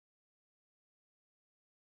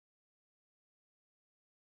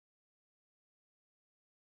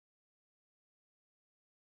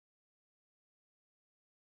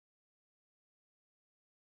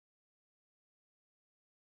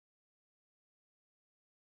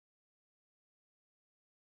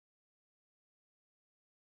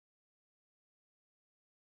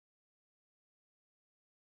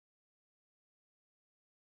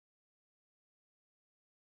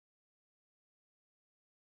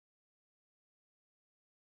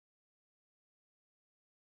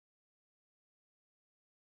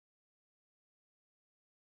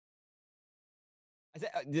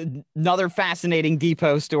Another fascinating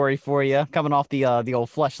depot story for you, coming off the old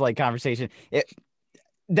fleshlight conversation.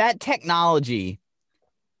 That technology,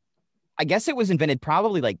 I guess it was invented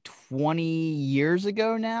probably like 20 years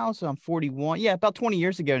ago now. So I'm 41. Yeah, about 20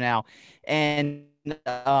 years ago now. And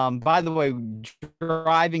by the way,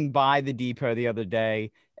 driving by the depot the other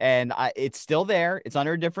day, and it's still there. It's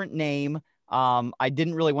under a different name. I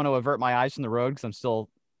didn't really want to avert my eyes from the road because I'm still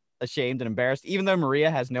ashamed and embarrassed. Even though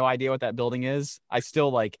Maria has no idea what that building is, I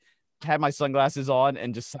still like had my sunglasses on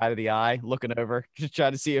and just side of the eye looking over, just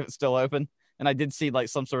trying to see if it's still open. And I did see like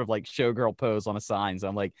some sort of like showgirl pose on a sign. So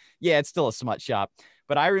I'm like, yeah, it's still a smut shop.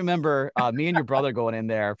 But I remember me and your brother going in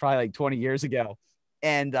there probably like 20 years ago.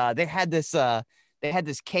 And they had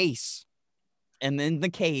this case. And in the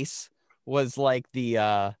case was like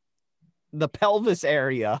the pelvis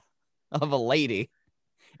area of a lady.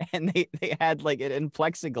 And they had like it in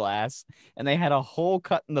plexiglass, and they had a hole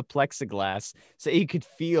cut in the plexiglass so you could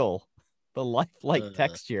feel the lifelike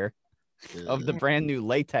texture of the brand new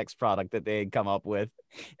latex product that they had come up with.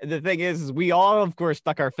 And the thing is we all, of course,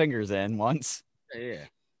 stuck our fingers in once. Yeah.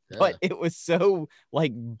 But it was so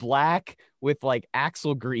like black with like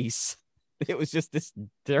axle grease. It was just this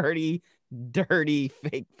dirty, dirty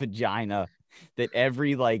fake vagina that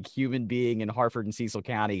every like human being in Hartford and Cecil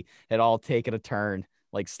County had all taken a turn,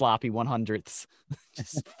 like sloppy 100ths,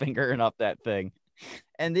 just fingering up that thing.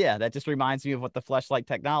 And yeah, that just reminds me of what the fleshlight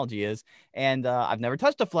technology is. And I've never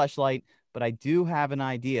touched a fleshlight, but I do have an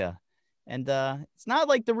idea. And it's not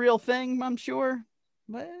like the real thing, I'm sure,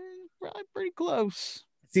 but probably pretty close.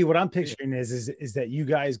 See, what I'm picturing is that you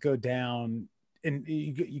guys go down and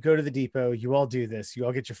you go to the depot. You all do this. You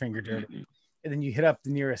all get your finger dirty, and then you hit up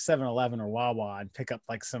the nearest 7-Eleven or Wawa and pick up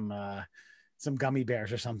like some gummy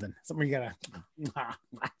bears or something. Something you gotta. What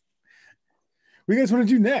do you guys want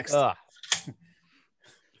to do next?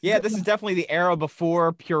 Yeah, this is definitely the era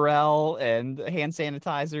before Purell and hand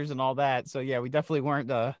sanitizers and all that. So yeah, we definitely weren't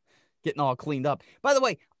getting all cleaned up. By the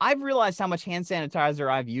way, I've realized how much hand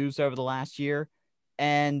sanitizer I've used over the last year,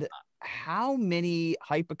 and how many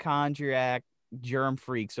hypochondriac germ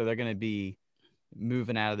freaks are there going to be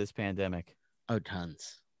moving out of this pandemic? Oh,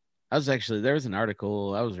 tons. There was an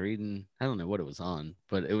article I was reading. I don't know what it was on,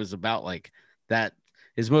 but it was about like that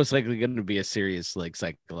is most likely going to be a serious like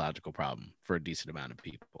psychological problem for a decent amount of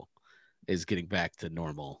people, is getting back to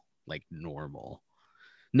normal,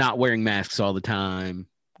 not wearing masks all the time,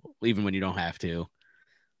 even when you don't have to.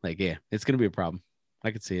 Like, yeah, it's going to be a problem.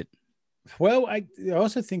 I could see it. Well, I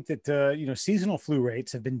also think that seasonal flu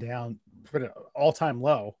rates have been down at an all-time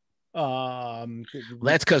low.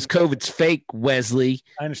 That's because COVID's fake, Wesley.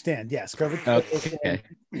 I understand. Yes, COVID. Okay.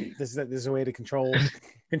 This is a way to control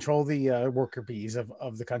the worker bees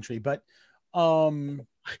of the country. But I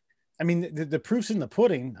mean, the proof's in the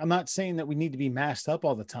pudding. I'm not saying that we need to be masked up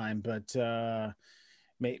all the time, but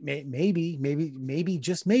maybe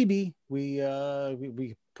just maybe we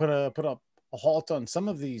put a halt on some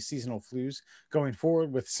of these seasonal flus going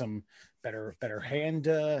forward with some better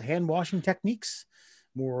hand washing techniques,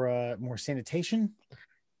 more sanitation,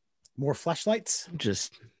 more fleshlights.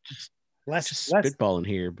 Just less spitballing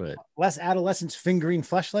here, but less adolescents fingering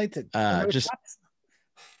fleshlight.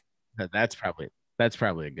 That's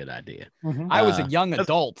probably a good idea. Mm-hmm. I was a young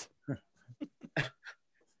adult.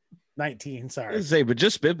 19, sorry. I'd say, but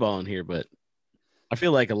just spitballing here, but I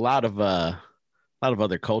feel like a lot of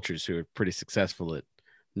other cultures who are pretty successful at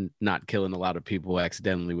not killing a lot of people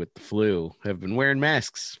accidentally with the flu have been wearing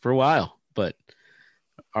masks for a while, but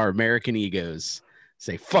our American egos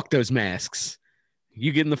say, fuck those masks.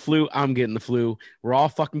 You getting the flu, I'm getting the flu. We're all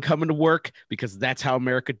fucking coming to work because that's how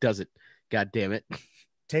America does it. God damn it.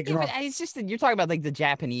 It's just that you're talking about like the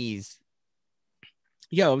Japanese.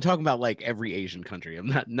 Yo, I'm talking about like every Asian country.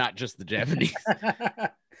 I'm not just the Japanese.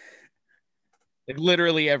 Like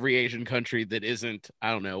literally every Asian country that isn't,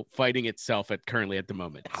 I don't know, fighting itself currently at the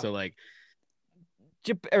moment. So like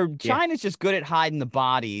China's just good at hiding the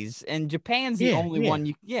bodies, and Japan's the only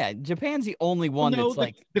one. Japan's the only one that's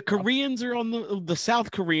like the Koreans are on the South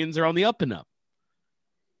Koreans are on the up and up.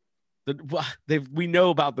 We know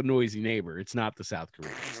about the noisy neighbor. It's not the South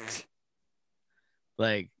Koreans.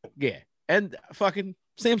 And fucking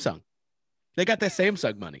Samsung. They got that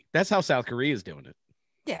Samsung money. That's how South Korea is doing it.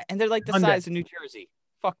 Yeah, and they're like the size of New Jersey.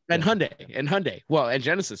 Fuck. And Hyundai. Well, and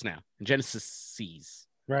Genesis now. And Genesis C's.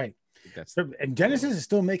 Right. And Genesis is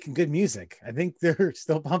still making good music. I think they're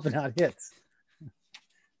still pumping out hits.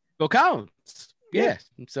 Go Collins. Yeah.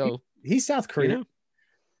 So he's South Korean.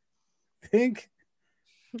 I think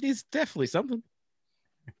he's definitely something.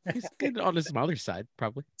 He's good on his mother's side,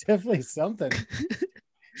 probably. Definitely something.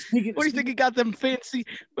 What do you think he got them fancy?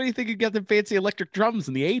 What do you think he got them fancy electric drums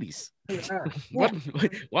in the 80s? Yeah.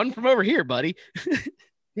 One from over here, buddy.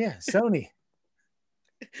 Yeah, Sony.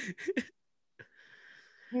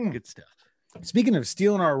 Good stuff. Speaking of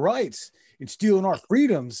stealing our rights and stealing our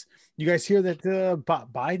freedoms, you guys hear that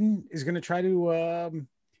Biden is going to try to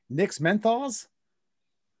nix menthols?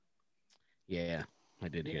 Yeah, I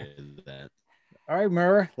did hear that. All right,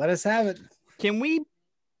 Murr, let us have it. Can we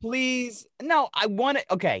please? No, I want it.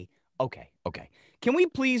 Okay. Can we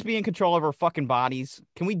please be in control of our fucking bodies?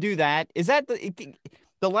 Can we do that? Is that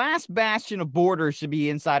the last bastion of border should be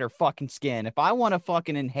inside our fucking skin? If I want to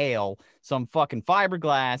fucking inhale some fucking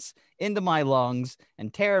fiberglass into my lungs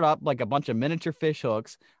and tear it up like a bunch of miniature fish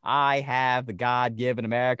hooks, I have the God-given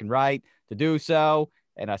American right to do so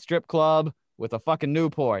in a strip club with a fucking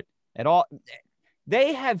Newport. At all,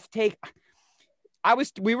 they have taken.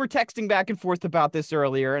 We were texting back and forth about this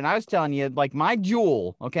earlier, and I was telling you, like, my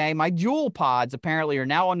Juul pods apparently are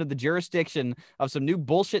now under the jurisdiction of some new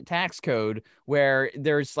bullshit tax code where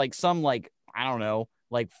there's like some, like, I don't know,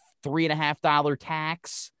 like $3.50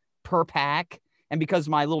 tax per pack. And because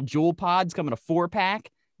my little Juul pods come in a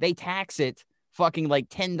 4-pack, they tax it fucking like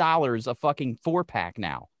 $10 a fucking 4-pack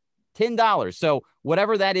now. $10. So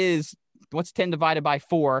whatever that is, what's 10 divided by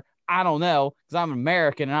 4? I don't know, because I'm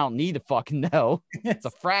American and I don't need to fucking know. It's a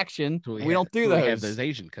fraction. We don't do those. We have those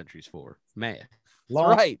Asian countries for math.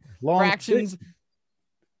 Right. Fractions.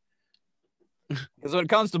 Because when it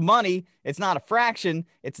comes to money, it's not a fraction,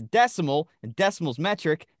 it's a decimal, and decimal's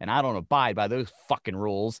metric, and I don't abide by those fucking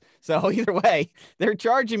rules. So either way, they're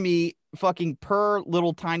charging me fucking per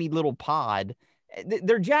little tiny little pod.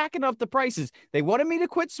 They're jacking up the prices. They wanted me to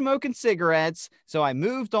quit smoking cigarettes, so I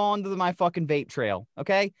moved on to my fucking vape trail,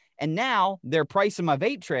 okay? And now their price of my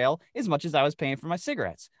vape trail is as much as I was paying for my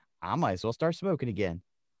cigarettes. I might as well start smoking again.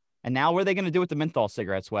 And now what are they going to do with the menthol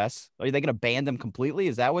cigarettes, Wes? Are they going to ban them completely?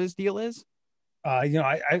 Is that what his deal is? I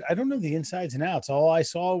don't know the insides and outs. All I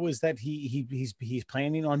saw was that he's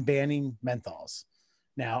planning on banning menthols.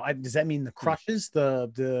 Now, does that mean the crushes,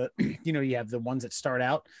 the you have the ones that start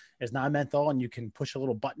out as non-menthol and you can push a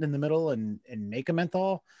little button in the middle and make a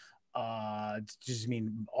menthol? Does it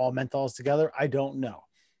mean all menthols together? I don't know.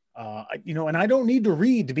 And I don't need to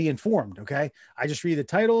read to be informed. Okay. I just read the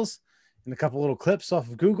titles and a couple little clips off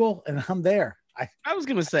of Google and I'm there. I was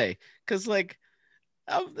going to say, cause like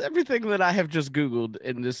everything that I have just Googled,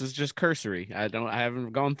 and this is just cursory. I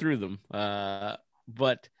haven't gone through them.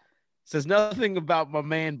 But says nothing about my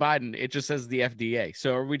man Biden. It just says the FDA.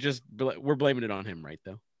 So are we're blaming it on him, right?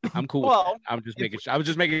 Though I'm cool. Well, I was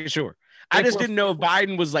just making sure. I just didn't know if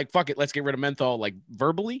Biden was like, fuck it, let's get rid of menthol, like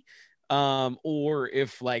verbally, or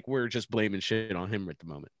if like we're just blaming shit on him at the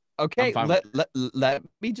moment. Okay, let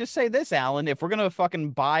me just say this, Alan. If we're gonna fucking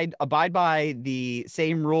abide by the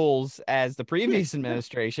same rules as the previous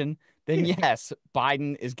administration, then yes,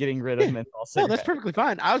 Biden is getting rid of menthol cigarettes. No, that's perfectly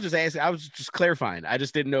fine. I was just asking. I was just clarifying. I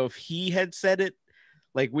just didn't know if he had said it.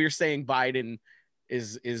 Like we're saying, Biden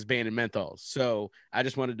is banning menthols. So I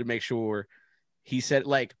just wanted to make sure he said,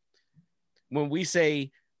 like, when we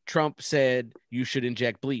say Trump said you should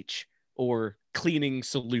inject bleach or cleaning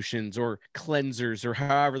solutions or cleansers or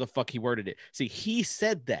however the fuck he worded it. See, he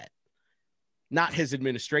said that, not his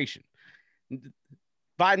administration.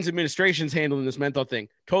 Biden's administration's handling this menthol thing.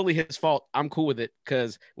 Totally his fault. I'm cool with it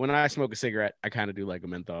because when I smoke a cigarette, I kind of do like a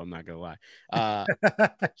menthol. I'm not gonna lie.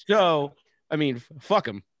 So I mean, fuck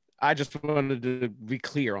him. I just wanted to be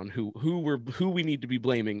clear on who we need to be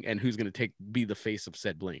blaming and who's gonna be the face of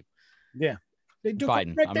said blame. Yeah,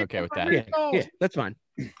 Biden. I'm okay with that. Yeah, that's fine.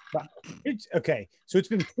 It's okay. So it's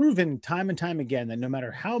been proven time and time again that no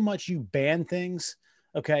matter how much you ban things,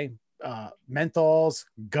 okay, menthols,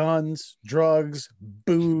 guns, drugs,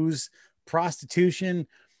 booze, prostitution,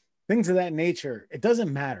 things of that nature, it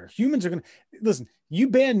doesn't matter. Humans are going to listen. You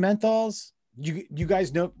ban menthols. You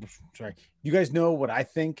guys know. Sorry, you guys know what I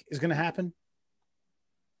think is going to happen.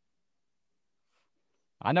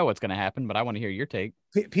 I know what's going to happen, but I want to hear your take.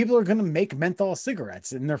 People are going to make menthol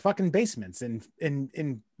cigarettes in their fucking basements and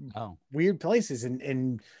in weird places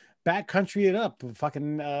and backcountry it up,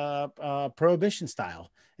 fucking prohibition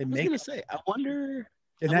style. I was going to say, I wonder.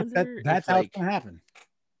 That's how it's going to happen.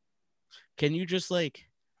 Can you just like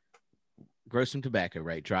grow some tobacco,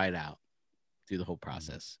 right? Dry it out, do the whole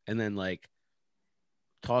process, and then like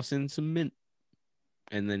toss in some mint.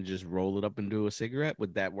 And then just roll it up into a cigarette.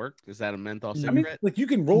 Would that work? Is that a menthol cigarette? I mean, like you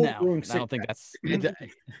can roll. No, I don't think that's.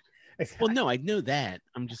 Well, no, I know that.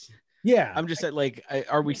 I'm just like,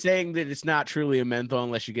 are we saying that it's not truly a menthol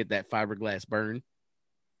unless you get that fiberglass burn?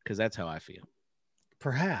 Because that's how I feel.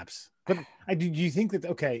 Perhaps. But do you think that,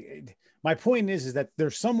 okay, my point is that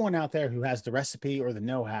there's someone out there who has the recipe or the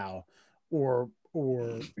know-how or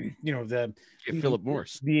the Philip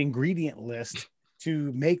Morris, the ingredient list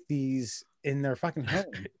to make these in their fucking home.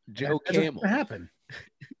 Joe Camel. Gonna happen.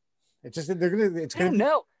 It's just that I don't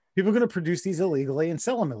know. People are gonna produce these illegally and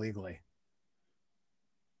sell them illegally.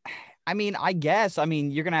 I mean, I guess. I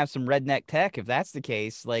mean, you're gonna have some redneck tech if that's the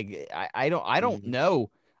case. Like, I don't know.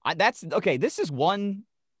 That's okay. This is one.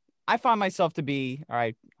 I find myself to be, all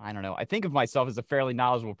right, I don't know. I think of myself as a fairly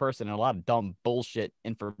knowledgeable person and a lot of dumb bullshit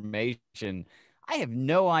information. I have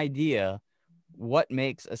no idea what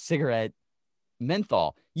makes a cigarette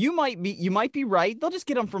menthol. You might be right. They'll just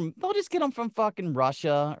get them from fucking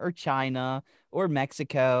Russia or China or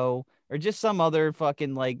Mexico or just some other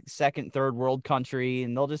fucking like second, third world country,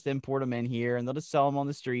 and they'll just import them in here and they'll just sell them on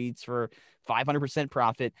the streets for 500%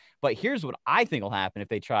 profit. But here's what I think will happen if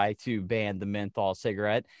they try to ban the menthol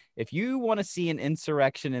cigarette. If you want to see an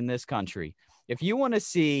insurrection in this country, if you want to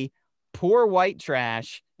see poor white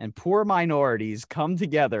trash and poor minorities come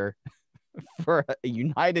together for a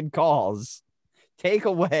united cause, take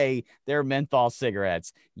away their menthol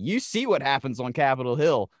cigarettes. You see what happens on Capitol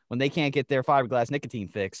Hill when they can't get their fiberglass nicotine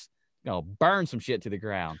fix. Burn some shit to the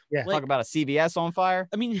ground. Yeah. Talk about a CVS on fire.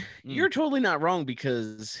 I mean, you're totally not wrong,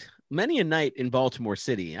 because many a night in Baltimore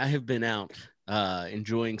City, I have been out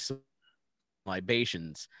enjoying some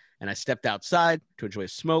libations, and I stepped outside to enjoy a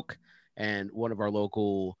smoke, and one of our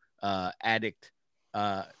local addict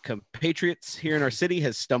compatriots here in our city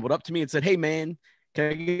has stumbled up to me and said, "Hey man, can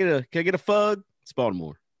I get a fug? It's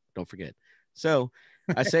Baltimore, don't forget." So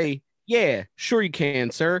I say, "Yeah, sure you can,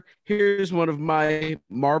 sir. Here's one of my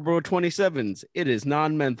Marlboro 27s. It is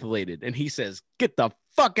non-mentholated." And he says, "Get the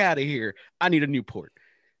fuck out of here. I need a Newport."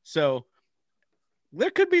 So there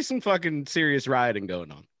could be some fucking serious rioting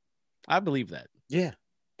going on. I believe that. Yeah,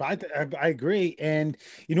 but I agree. And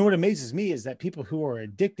you know what amazes me is that people who are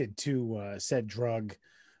addicted to said drug,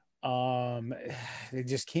 they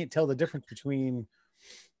just can't tell the difference between,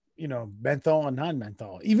 menthol and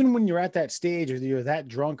non-menthol. Even when you're at that stage or you're that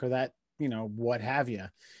drunk or that, what have you,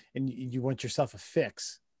 and you want yourself a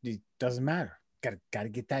fix, it doesn't matter. Got to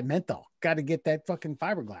get that menthol. Got to get that fucking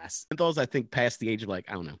fiberglass. Menthols, I think, past the age of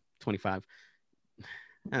 25.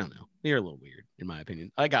 I don't know. They're a little weird, in my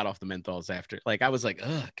opinion. I got off the menthols after, I was like,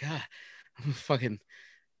 oh god, I'm fucking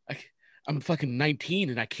 19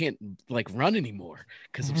 and I can't run anymore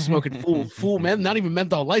because I'm smoking full not even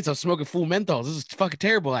menthol lights. I'm smoking full menthols. This is a fucking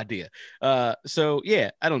terrible idea. So yeah,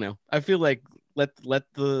 I don't know. I feel like let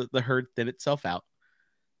the herd thin itself out.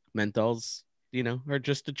 Menthols, are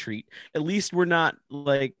just a treat. At least we're not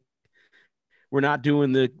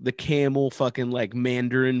doing the Camel fucking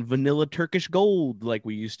Mandarin vanilla Turkish gold like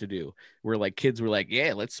we used to do. Where kids were like,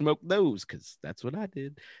 yeah, let's smoke those because that's what I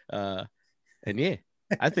did. And yeah,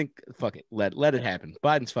 I think fuck it, let it happen.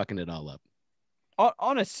 Biden's fucking it all up.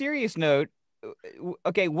 On a serious note,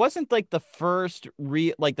 okay, wasn't the first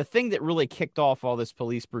the thing that really kicked off all this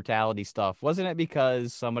police brutality stuff, wasn't it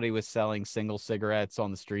because somebody was selling single cigarettes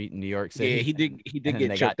on the street in New York City? Yeah, he did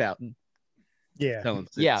get choked out. Yeah,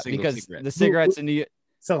 because cigarettes. the cigarettes in New York,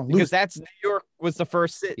 because that's New York was the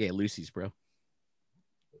first city. Yeah, Lucy's, bro.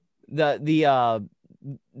 That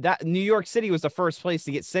New York City was the first place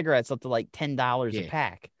to get cigarettes up to $10 a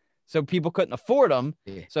pack. So people couldn't afford them.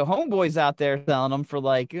 Yeah. So homeboys out there selling them for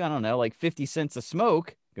I don't know, 50 cents a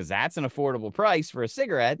smoke, because that's an affordable price for a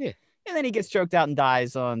cigarette. Yeah. And then he gets choked out and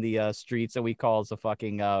dies on the streets that we call the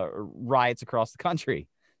fucking riots across the country.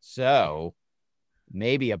 So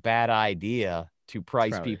maybe a bad idea to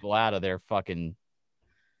price people out of their fucking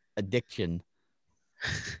addiction.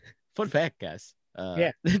 Fun fact, guys.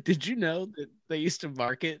 Did you know that they used to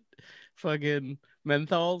market fucking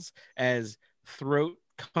menthols as throat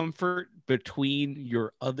comfort between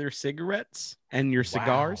your other cigarettes and your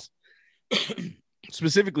cigars?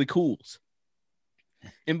 Specifically Cools.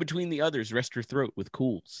 In between the others, rest your throat with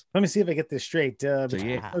Cools. Let me see if I get this straight.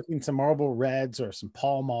 Smoking some Marlboro Reds or some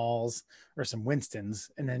Pall Malls or some Winstons,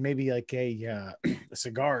 and then maybe a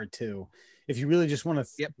cigar or two. If you really just want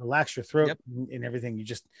to relax your throat and everything, you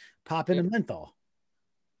just pop in a menthol.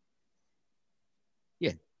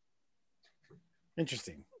 Yeah.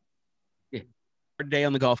 Interesting. Yeah. Hard day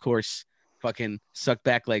on the golf course, fucking suck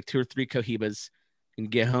back 2 or 3 Cohibas and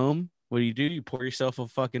get home. What do? You pour yourself a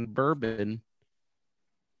fucking bourbon.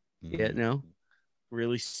 Yeah, no.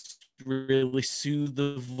 Really soothe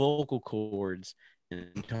the vocal cords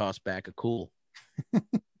and toss back a Cool.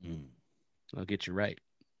 I'll get you right.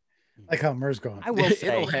 Like how Mer's going. I will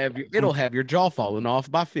say it'll have your jaw falling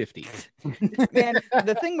off by 50. Man,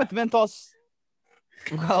 the thing with menthols,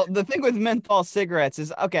 Well, the thing with menthol cigarettes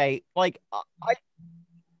is okay, like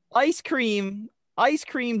ice cream, ice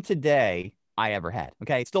cream today I ever had.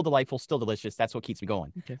 Okay, it's still delightful, still delicious. That's what keeps me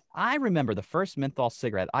going. Okay. I remember the first menthol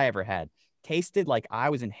cigarette I ever had tasted like I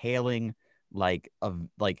was inhaling like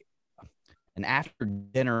an after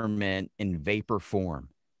dinner mint in vapor form.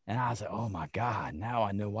 And I was like, oh my God, now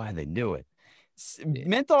I know why they do it. Yeah.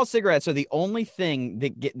 Menthol cigarettes are the only thing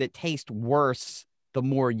that taste worse the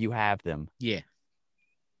more you have them. Yeah.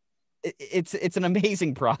 It's an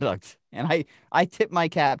amazing product. And I tip my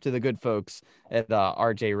cap to the good folks at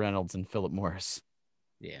RJ Reynolds and Philip Morris.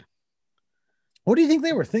 Yeah. What do you think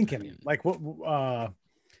they were thinking? Like what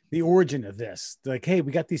the origin of this? Like, hey,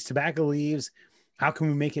 we got these tobacco leaves. How can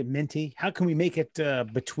we make it minty? How can we make it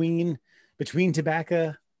between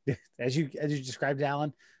tobacco, as you described,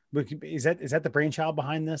 Alan? Is that the brainchild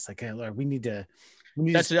behind this? Like, hey, Lord, we need to.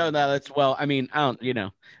 That's well, I mean, I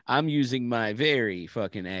don't, I'm using my very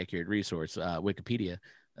fucking accurate resource, Wikipedia.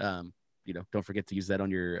 Don't forget to use that on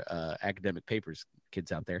your academic papers,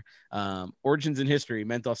 kids out there. Origins and history: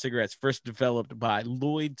 menthol cigarettes first developed by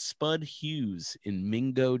Lloyd Spud Hughes in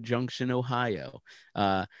Mingo Junction, Ohio.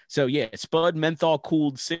 So yeah, Spud menthol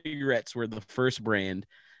cooled cigarettes were the first brand,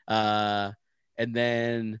 and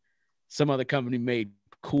then some other company made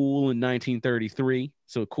Cool in 1933.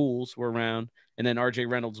 So Cools were around, and then RJ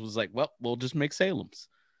Reynolds was like, "Well, we'll just make Salem's."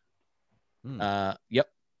 Yep.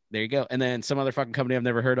 There you go. And then some other fucking company I've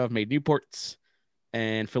never heard of made Newports,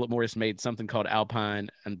 and Philip Morris made something called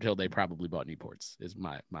Alpine until they probably bought Newports, is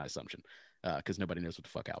my assumption, because nobody knows what the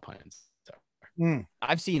fuck Alpines are.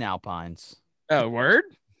 I've seen Alpines. Oh, word?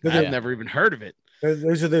 I've never even heard of it.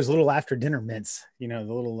 Those are those little after dinner mints, the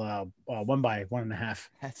little 1 by 1.5.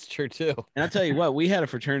 That's true too. And I'll tell you what, we had a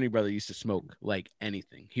fraternity brother used to smoke like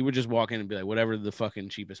anything. He would just walk in and be like, whatever the fucking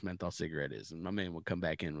cheapest menthol cigarette is. And my man would come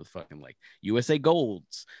back in with fucking like USA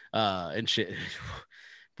Golds and shit.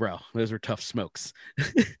 Bro, those were tough smokes.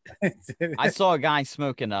 I saw a guy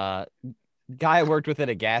smoking, guy I worked with at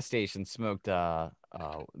a gas station smoked,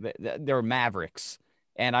 they were Mavericks.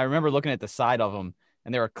 And I remember looking at the side of them,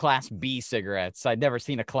 and they were Class B cigarettes. I'd never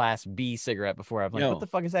seen a Class B cigarette before. I'm like, what the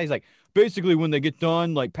fuck is that? He's like, basically, when they get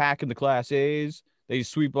done, like, packing the Class A's, they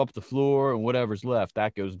sweep up the floor, and whatever's left,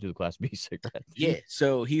 that goes into the Class B cigarette. Yeah,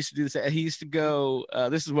 so he used to do this. He used to go,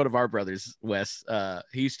 this is one of our brothers, Wes.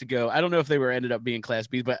 He used to go, I don't know if they ended up being Class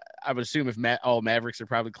B, but I would assume if all Mavericks are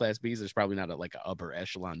probably Class Bs, there's probably not like an upper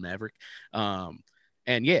echelon Maverick.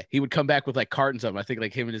 And yeah, he would come back with like cartons of them. I think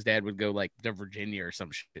like him and his dad would go like to Virginia or some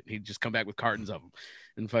shit. He'd just come back with cartons of them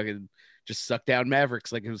and fucking just suck down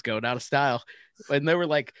Mavericks like it was going out of style. And they were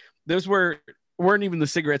like, those weren't even the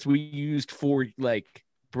cigarettes we used for like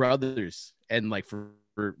brothers and like for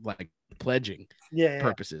like pledging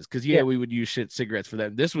purposes. Because we would use cigarettes for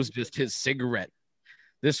them. This was just his cigarette.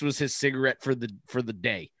 This was his cigarette for the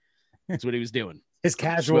day. That's what he was doing. His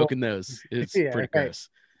casual smoking those. It's pretty gross.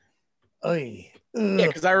 Oy. Yeah,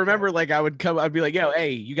 because I remember like I'd be like, yo,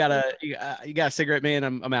 hey, you got a cigarette, man?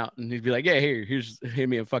 I'm out. And he'd be like, yeah, hand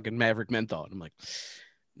me a fucking Maverick menthol. And I'm like,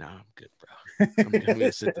 no, I'm good, bro. I'm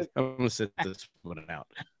gonna sit this one out.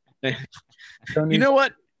 You know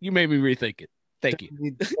what? You made me rethink it. Thank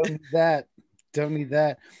you. Don't need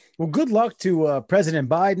that. Well, good luck to President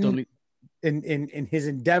Biden in his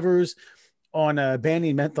endeavors on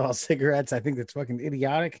banning menthol cigarettes. I think that's fucking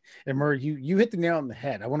idiotic. And Murray, you hit the nail on the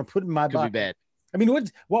head. I want to put in my body. Could be bad. I mean,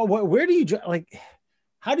 where do you like?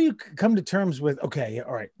 How do you come to terms with? Okay,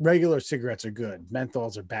 all right, regular cigarettes are good,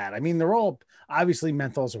 menthols are bad. I mean, they're all obviously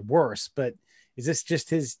menthols are worse, but is this just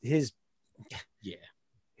his? Yeah.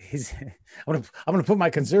 I'm gonna put my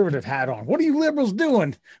conservative hat on. What are you liberals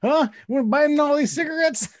doing? Huh? We're buying all these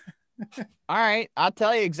cigarettes. All right, I'll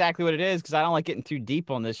tell you exactly what it is because I don't like getting too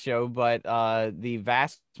deep on this show, but the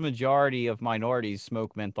vast majority of minorities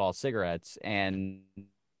smoke menthol cigarettes, and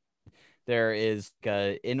there is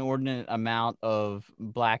an inordinate amount of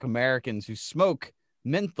Black Americans who smoke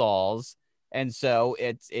menthols, and so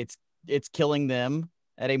it's killing them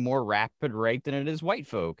at a more rapid rate than it is white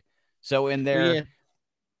folk. So in their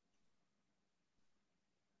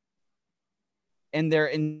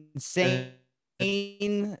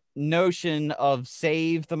insane notion of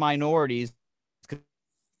save the minorities,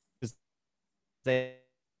 because they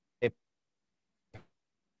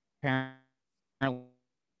apparently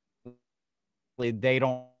they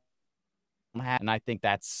don't have, and I think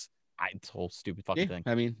that's it's a whole stupid fucking thing.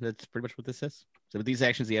 I mean, that's pretty much what this is. So with these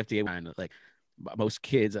actions, the FDA, like most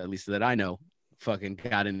kids, at least that I know, fucking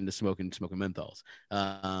got into smoking menthols.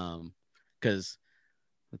 Because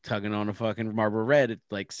tugging on a fucking Marlboro Red at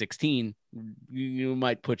like 16, you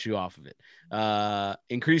might put you off of it.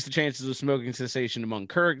 Increase the chances of smoking cessation among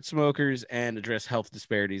current smokers and address health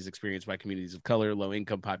disparities experienced by communities of color, low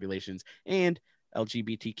income populations, and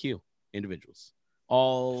LGBTQ individuals,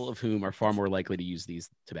 all of whom are far more likely to use these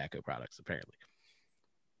tobacco products, apparently.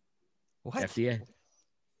 What? FDA.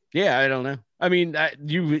 Yeah, I don't know. I mean,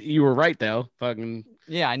 you were right though. Fucking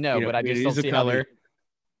Yeah, I know, but I just don't communities of see how color.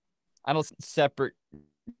 I don't separate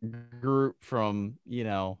group from,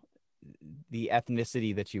 the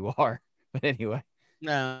ethnicity that you are. But anyway.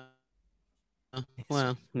 No.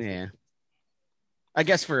 Well, yeah. I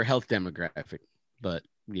guess for a health demographic, but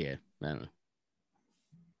yeah, I don't know.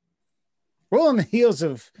 Well, on the heels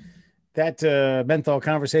of that menthol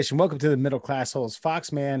conversation, welcome to the Middle Class Holes.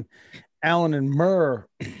 Foxman, Alan, and Murr.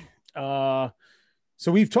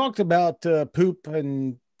 So we've talked about poop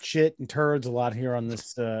and shit and turds a lot here on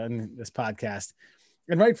this podcast,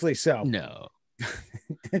 and rightfully so. No.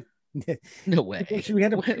 No way. Actually, we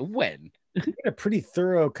had when? We had a pretty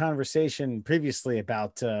thorough conversation previously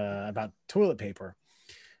about toilet paper.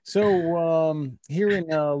 So here in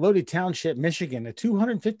Lodi Township, Michigan, a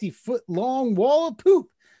 250-foot long wall of poop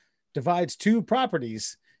divides two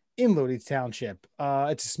properties in Lodi Township.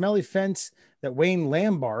 It's a smelly fence that Wayne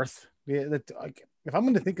Lambarth, if I'm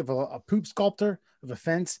going to think of a poop sculptor of a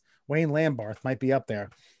fence, Wayne Lambarth might be up there.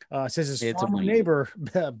 Says his former neighbor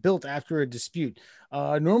built after a dispute.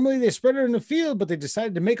 Normally they spread it in the field, but they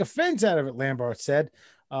decided to make a fence out of it, Lambarth said.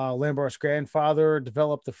 Lambarth's grandfather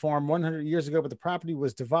developed the farm 100 years ago, but the property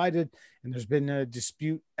was divided, and there's been a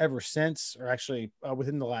dispute ever since, or actually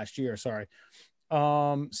within the last year, sorry.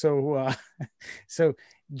 So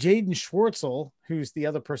Jaden Schwartzel, who's the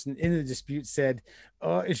other person in the dispute, said,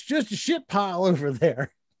 it's just a shit pile over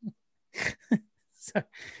there. So,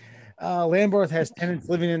 Lambarth has tenants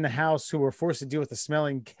living in the house who were forced to deal with the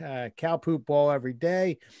smelling cow poop ball every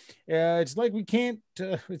day. It's like we can't.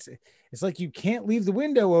 It's like you can't leave the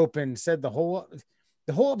window open. Said the whole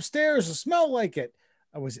upstairs will smell like it.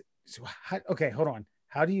 Okay, hold on.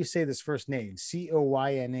 How do you say this first name?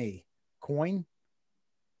 Coyne. Coin.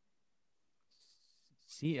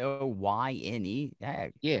 Coyne.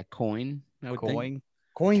 Yeah, coin. Coin.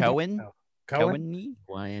 Coin. Cohen. Cohen.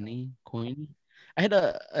 Coyne. Coin. I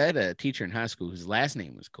had a teacher in high school whose last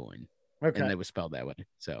name was Coin. Okay. And they was spelled that way.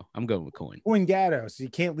 So I'm going with Coin. Coin Gatto. So you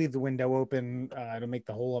can't leave the window open to make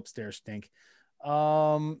the whole upstairs stink.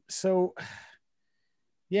 So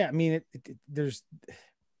yeah, I mean, there's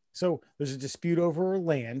a dispute over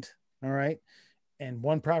land. All right. And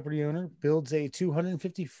one property owner builds a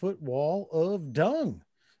 250-foot wall of dung.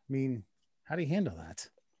 I mean, how do you handle that?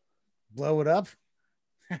 Blow it up?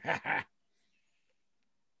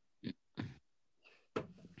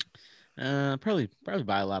 Probably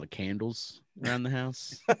buy a lot of candles around the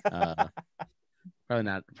house. Probably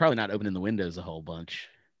not opening the windows a whole bunch.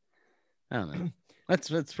 I don't know.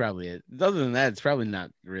 That's probably it. Other than that, it's probably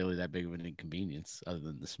not really that big of an inconvenience other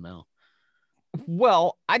than the smell.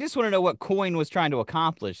 Well, I just want to know what Coin was trying to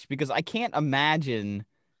accomplish, because I can't imagine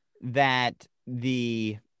that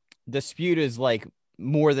the dispute is like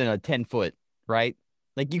more than a 10-foot, right?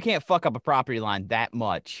 Like you can't fuck up a property line that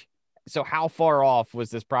much. So how far off was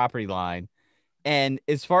this property line? And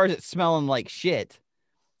as far as it smelling like shit,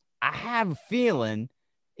 I have a feeling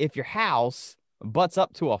if your house butts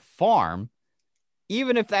up to a farm,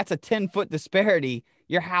 even if that's a 10-foot disparity,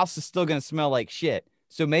 your house is still going to smell like shit.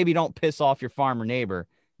 So maybe don't piss off your farmer neighbor,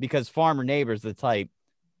 because farmer neighbor's the type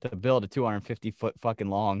to build a 250-foot fucking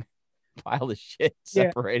long pile of shit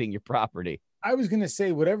separating your property. I was going to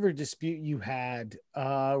say, whatever dispute you had,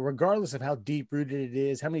 regardless of how deep rooted it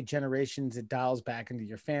is, how many generations it dials back into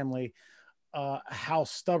your family, how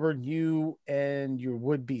stubborn you and your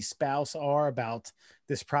would-be spouse are about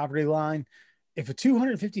this property line, if a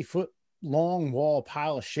 250-foot long wall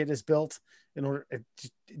pile of shit is built in order,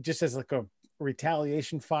 just as like a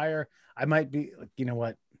retaliation fire, I might be like, you know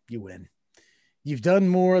what, you win. You've done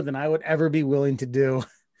more than I would ever be willing to do.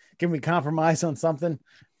 Can we compromise on something?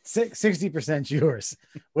 60% yours.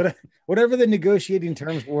 Whatever the negotiating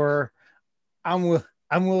terms were, I'm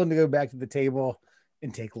willing to go back to the table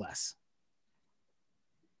and take less.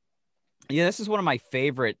 Yeah, this is one of my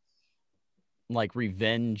favorite like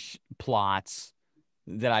revenge plots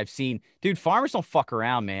that I've seen. Dude, farmers don't fuck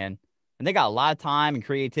around, man. And they got a lot of time and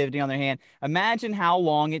creativity on their hand. Imagine how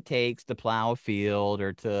long it takes to plow a field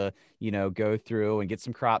or to, go through and get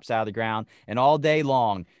some crops out of the ground. And all day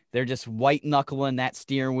long, they're just white knuckling that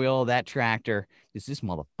steering wheel, that tractor. Is this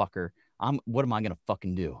motherfucker? What am I going to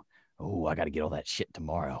fucking do? Oh, I got to get all that shit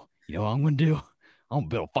tomorrow. You know what I'm going to do? I'm going to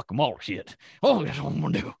build a fucking wall shit. Oh, that's what I'm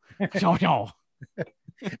going to do.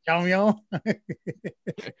 Chow meow.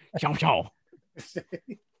 Chow chow.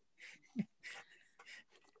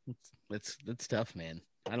 That's tough, man.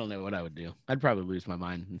 I don't know what I would do. I'd probably lose my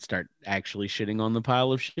mind and start actually shitting on the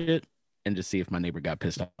pile of shit and just see if my neighbor got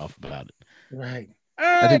pissed off about it. Right.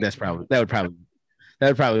 I think that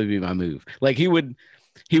would probably be my move. Like he would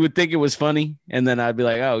think it was funny, and then I'd be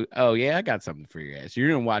like, oh yeah, I got something for your ass. You're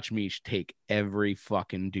gonna watch me take every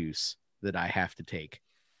fucking deuce that I have to take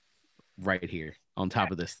right here on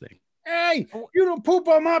top of this thing. Hey, you don't poop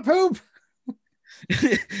on my poop.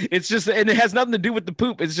 It's just, and it has nothing to do with the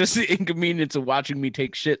poop. It's just the inconvenience of watching me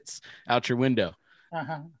take shits out your window.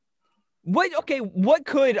 Uh-huh. What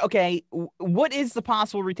is the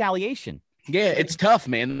possible retaliation? Yeah, it's tough,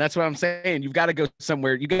 man. That's what I'm saying. You've got to go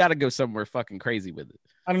somewhere. You got to go somewhere fucking crazy with it.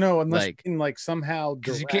 I don't know, unless you can like somehow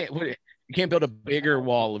because you can't build a bigger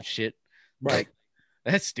wall of shit. Right. Like,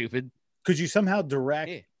 that's stupid. Could you somehow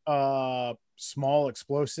direct small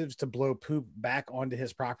explosives to blow poop back onto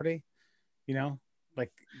his property? You know,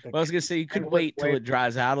 like well, I was gonna say you could wait till it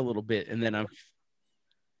dries out a little bit, and then I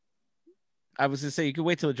was gonna say you could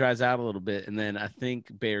wait till it dries out a little bit, and then I think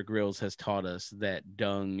Bear Grylls has taught us that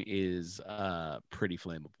dung is pretty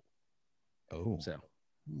flammable. Oh, so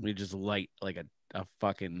we just light like a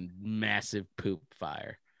fucking massive poop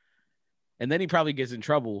fire, and then he probably gets in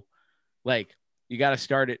trouble. Like you got to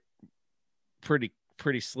start it pretty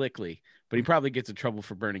slickly, but he probably gets in trouble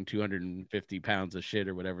for burning 250 pounds of shit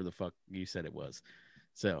or whatever the fuck you said it was.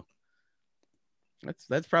 So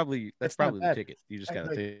that's probably the ticket. You just got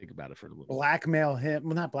to think about it for a little. Blackmail him.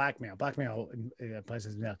 Well, not blackmail. Blackmail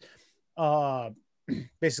places now.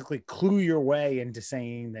 Basically clue your way into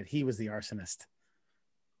saying that he was the arsonist.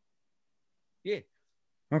 Yeah.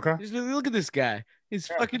 Okay. Just look at this guy. He's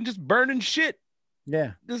fucking just burning shit.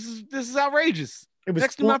 Yeah. This is outrageous. It was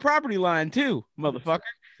next to my property line too, motherfucker.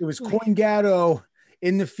 It was Coin Gatto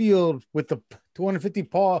in the field with the 250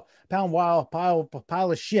 pound wild pile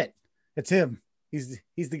of shit. It's him. He's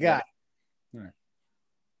the guy. Yeah. All right.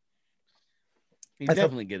 He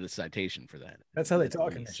definitely get a citation for that. That's how they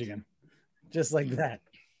talk in Michigan. Just like that.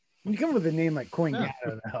 When you come up with a name like Coin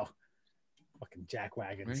Gatto, though, fucking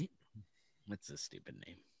jackwagons. Right? What's a stupid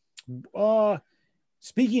name?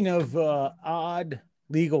 Speaking of odd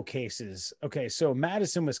legal cases. Okay, so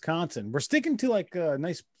Madison, Wisconsin. We're sticking to like a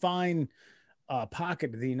nice fine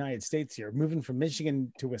pocket of the United States here, moving from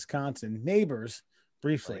Michigan to Wisconsin. Neighbors,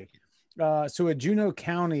 briefly. So at Juneau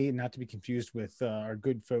County, not to be confused with our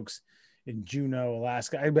good folks in Juneau,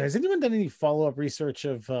 Alaska. Has anyone done any follow-up research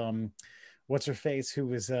of what's her face who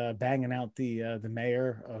was banging out the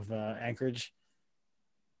mayor of Anchorage?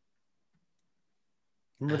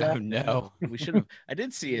 Remember that? Oh, no. We should have. I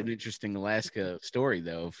did see an interesting Alaska story,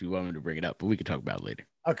 though, if you wanted to bring it up, but we could talk about it later.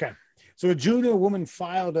 Okay. So a Juneau woman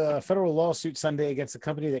filed a federal lawsuit Sunday against a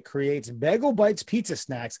company that creates Bagel Bites pizza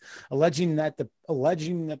snacks, alleging that the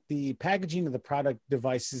packaging of the product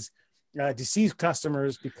devices deceives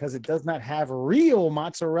customers because it does not have real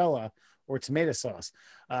mozzarella or tomato sauce.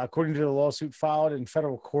 According to the lawsuit filed in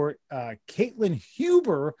federal court, Caitlin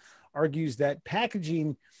Huber argues that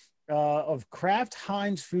packaging of Kraft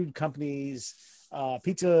Heinz Food Company's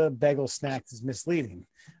pizza bagel snacks is misleading.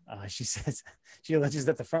 She alleges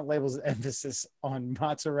that the front label's emphasis on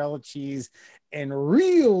mozzarella cheese and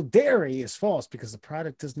real dairy is false because the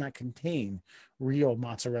product does not contain real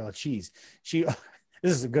mozzarella cheese.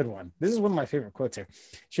 This is a good one. This is one of my favorite quotes here.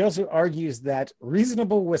 She also argues that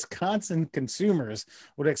reasonable Wisconsin consumers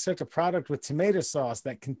would expect a product with tomato sauce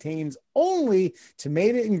that contains only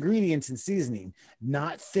tomato ingredients and seasoning,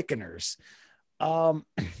 not thickeners. I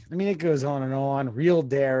mean, it goes on and on. Real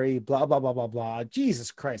dairy, blah, blah, blah, blah, blah.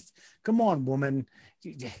 Jesus Christ. Come on, woman.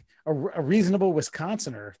 A reasonable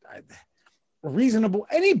Wisconsinner,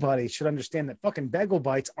 anybody should understand that fucking Bagel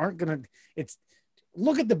Bites aren't going to,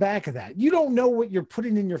 look at the back of that. You don't know what you're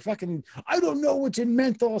putting in your fucking, I don't know what's in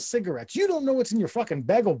menthol cigarettes. You don't know what's in your fucking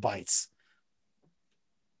Bagel Bites.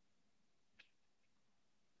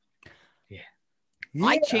 Yeah.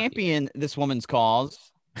 I champion this woman's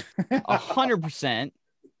cause 100%.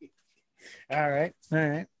 All right.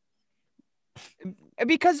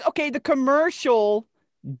 Because, okay, the commercial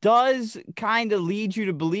does kind of lead you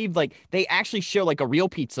to believe like they actually show like a real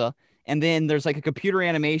pizza. And then there's like a computer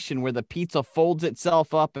animation where the pizza folds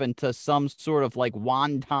itself up into some sort of like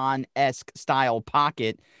wonton-esque style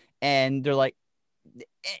pocket. And they're like,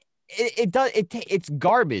 it's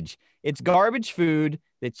garbage. It's garbage food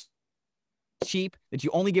that's cheap that you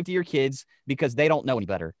only give to your kids because they don't know any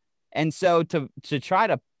better. And so to try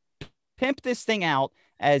to pimp this thing out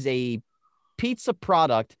as a pizza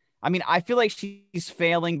product, I mean, I feel like she's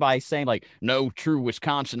failing by saying like, no true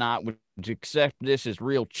Wisconsinite would accept this as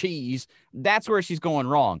real cheese. That's where she's going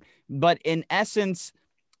wrong. But in essence,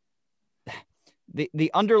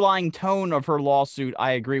 the underlying tone of her lawsuit,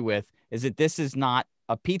 I agree with, is that this is not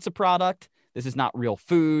a pizza product. This is not real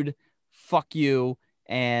food. Fuck you.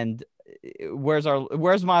 And where's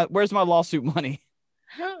my lawsuit money?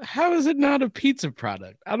 How is it not a pizza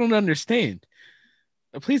product? I don't understand.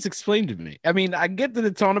 Please explain to me. I mean, I get that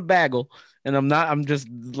it's on a bagel, and I'm just,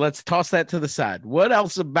 let's toss that to the side. What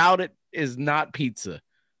else about it is not pizza?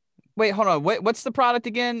 Wait, hold on. What's the product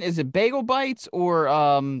again? Is it bagel bites or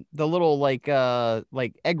the little like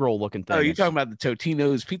egg roll looking thing? Oh, you're talking about the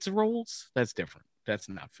Totino's pizza rolls? That's different. That's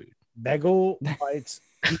not food. Bagel bites,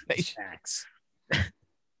 pizza snacks.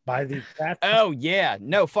 By the Oh yeah,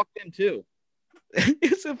 no, fuck them too.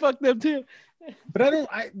 It's a fuck them too. But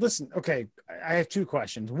I listen. Okay, I have two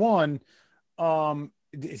questions. One,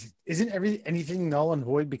 isn't anything null and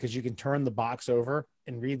void because you can turn the box over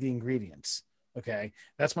and read the ingredients? Okay,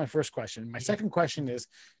 that's my first question. My second question is,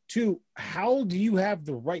 two, how do you have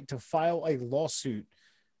the right to file a lawsuit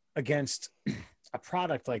against a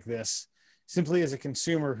product like this simply as a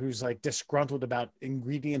consumer who's like disgruntled about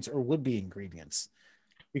ingredients or would-be ingredients?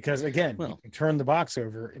 Because again, you can turn the box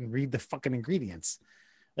over and read the fucking ingredients.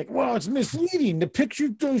 Like, well, it's misleading. The picture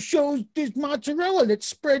shows this mozzarella that's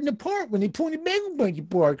spreading apart when they put a bagel bite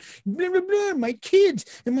apart. Blah, blah, blah. My kids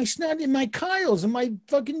and my snot and my Kyles and my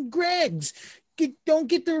fucking Gregs don't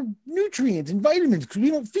get their nutrients and vitamins because we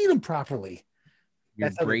don't feed them properly. Your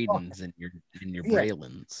Bradens and your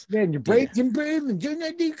Braylons. Yeah, and your Bradens and Braylons.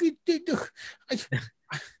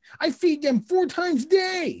 I feed them 4 times a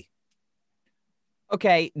day.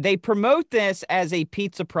 Okay, they promote this as a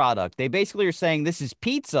pizza product. They basically are saying this is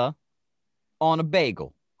pizza on a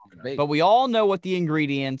bagel. But we all know what the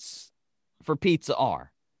ingredients for pizza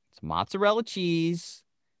are. It's mozzarella cheese.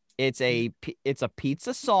 It's a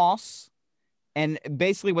pizza sauce. And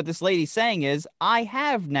basically what this lady's saying is, I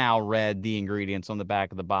have now read the ingredients on the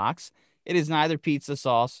back of the box. It is neither pizza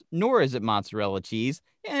sauce nor is it mozzarella cheese.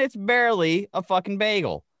 And it's barely a fucking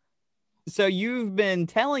bagel. So you've been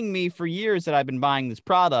telling me for years that I've been buying this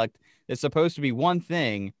product that's supposed to be one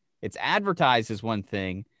thing. It's advertised as one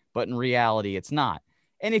thing, but in reality, it's not.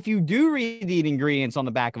 And if you do read the ingredients on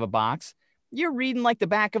the back of a box, you're reading like the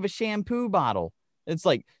back of a shampoo bottle. It's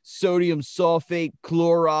like sodium sulfate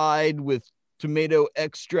chloride with tomato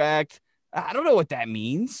extract. I don't know what that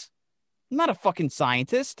means. I'm not a fucking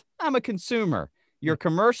scientist. I'm a consumer. Your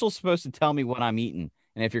commercial's supposed to tell me what I'm eating.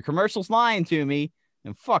 And if your commercial's lying to me,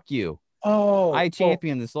 then fuck you. Oh, I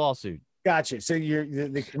champion this lawsuit. Gotcha. So you're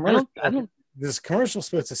the commercial. This commercial's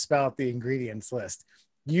supposed to spell out the ingredients list.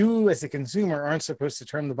 You, as a consumer, aren't supposed to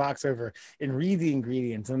turn the box over and read the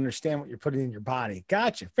ingredients and understand what you're putting in your body.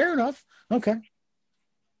 Gotcha. Fair enough. Okay.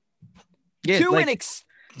 Yeah, to an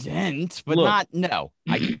extent, but not. No,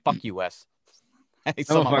 I fuck you, Wes. I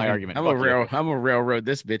sum up my argument. I'm a railroad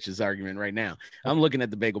this bitch's argument right now. I'm looking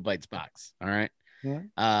at the Bagel Bites box. All right.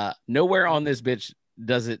 Yeah. Nowhere on this bitch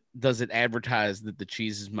does it advertise that the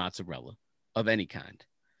cheese is mozzarella of any kind.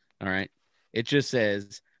 All right. It just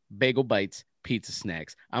says Bagel Bites pizza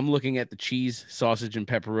snacks. I'm looking at the cheese, sausage, and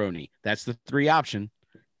pepperoni. That's the 3 option.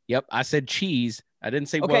 Yep. I said cheese. I didn't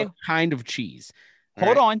say what kind of cheese.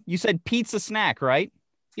 Hold on. You said pizza snack, right?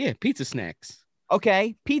 Yeah. Pizza snacks.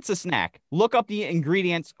 Okay. Pizza snack. Look up the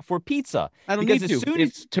ingredients for pizza. I don't need to.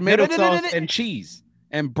 It's tomato sauce and cheese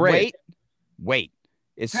and bread. Wait.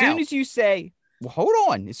 As soon as you say, hold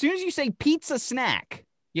on. As soon as you say pizza snack,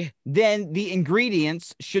 then the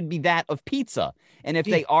ingredients should be that of pizza. And if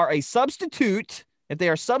they are a substitute, if they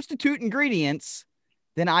are substitute ingredients,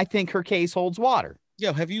 then I think her case holds water.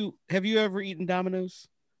 Yo, have you ever eaten Domino's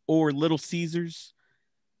or Little Caesars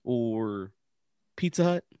or Pizza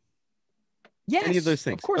Hut? Yes, any of those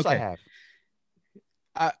things. Of course I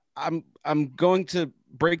have. I'm going to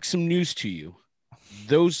break some news to you.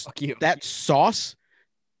 That sauce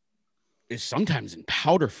is sometimes in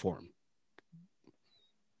powder form.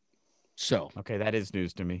 So okay, that is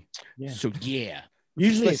news to me. Yeah. So yeah,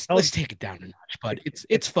 usually let's take it down a notch, bud.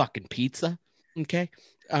 It's fucking pizza. Okay.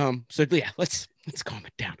 So yeah, let's calm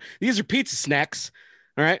it down. These are pizza snacks.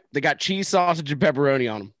 All right. They got cheese, sausage, and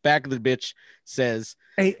pepperoni on them. Back of the bitch says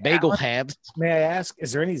bagel halves. May I ask,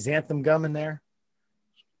 is there any xanthan gum in there?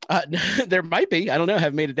 There might be. I don't know. I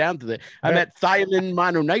haven't made it down to the. I'm at thiamine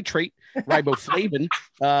mononitrate, riboflavin.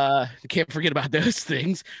 Can't forget about those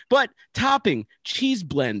things. But topping, cheese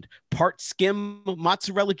blend, part skim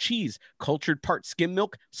mozzarella cheese, cultured part skim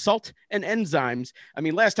milk, salt, and enzymes. I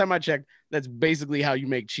mean, last time I checked, that's basically how you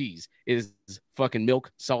make cheese is fucking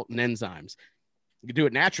milk, salt, and enzymes. You can do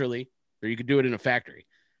it naturally, or you could do it in a factory.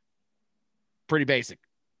 Pretty basic.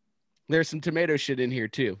 There's some tomato shit in here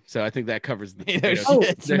too, so I think that covers the Tomato tomato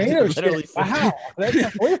shit. Tomato Literally shit. Wow, that's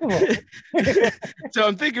unbelievable. So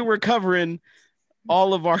I'm thinking we're covering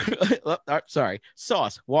all of our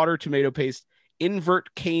sauce, water, tomato paste,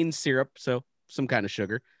 invert cane syrup, so some kind of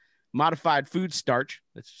sugar, modified food starch,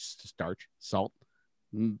 that's just starch, salt.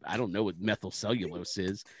 I don't know what methyl cellulose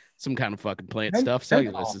is. Some kind of fucking plant stuff.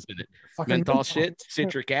 Cellulose is in it. Menthol shit,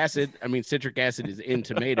 citric acid. I mean, citric acid is in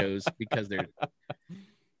tomatoes because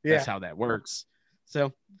that's how that works.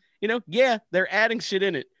 So, yeah, they're adding shit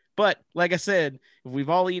in it. But like I said, if we've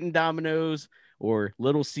all eaten Domino's or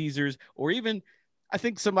Little Caesars, or even I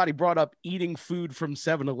think somebody brought up eating food from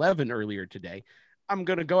 7-Eleven earlier today, I'm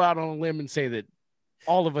going to go out on a limb and say that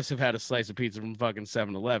all of us have had a slice of pizza from fucking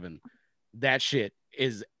 7-Eleven. That shit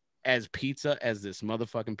is as pizza as this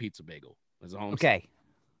motherfucking pizza bagel. That's all I'm saying. Okay.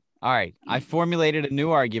 All right. I formulated a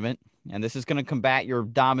new argument, and this is going to combat your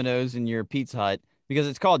Domino's and your Pizza Hut because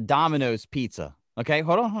it's called Domino's Pizza. Okay.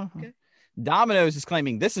 Hold on. Okay. Domino's is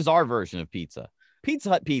claiming this is our version of pizza. Pizza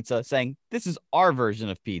Hut Pizza saying this is our version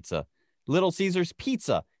of pizza. Little Caesars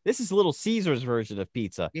Pizza. This is Little Caesars version of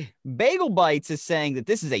pizza. Yeah. Bagel Bites is saying that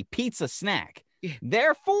this is a pizza snack. Yeah.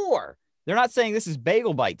 Therefore, they're not saying this is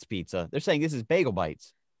Bagel Bites pizza. They're saying this is Bagel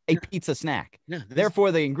Bites, a pizza snack. No,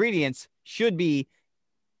 therefore, the ingredients should be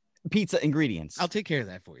pizza ingredients. I'll take care of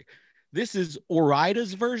that for you. This is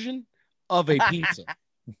Orida's version of a pizza.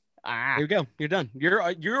 There you go. You're done.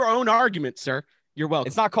 Your own argument, sir. You're welcome.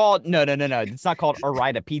 It's not called no. It's not called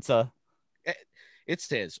Orida Pizza. It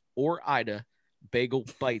says Orida Bagel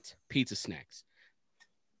Bites Pizza Snacks.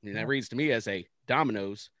 And that reads to me as a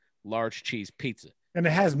Domino's large cheese pizza. And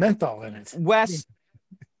it has menthol in it. Wes.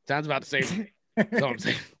 Sounds about the same. That's all I'm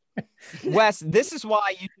saying. Wes, this is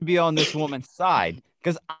why you should be on this woman's side.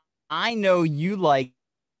 Because I know you like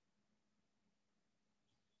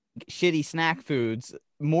shitty snack foods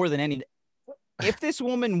more than any. If this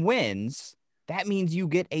woman wins, that means you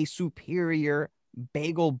get a superior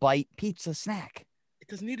Bagel Bite pizza snack. It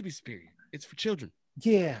doesn't need to be superior. It's for children.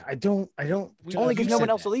 Yeah, I don't. Only because no one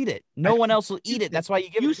else will eat it. No one else will eat it. That's why you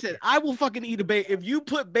give it. You said I will fucking eat a bagel. If you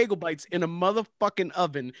put Bagel Bites in a motherfucking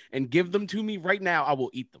oven and give them to me right now, I will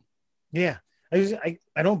eat them. Yeah, I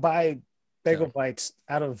don't buy Bagel Bites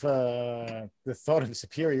out of the thought of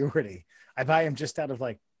superiority. I buy them just out of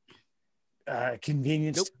like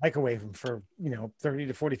convenience to microwave them for 30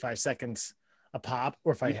 to 45 seconds a pop,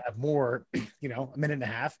 or if I have more, a minute and a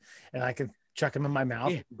half, and I can chuck them in my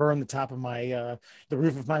mouth, burn the top of my the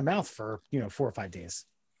roof of my mouth for 4 or 5 days.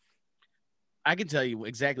 I can tell you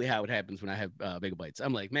exactly how it happens when I have Bagel Bites.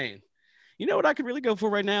 I'm like, man, you know what I could really go for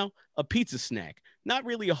right now? A pizza snack. Not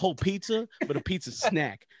really a whole pizza, but a pizza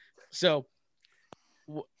snack. So,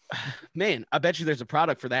 man, I bet you there's a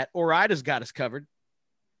product for that. Orida's got us covered.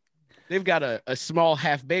 They've got a small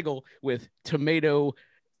half bagel with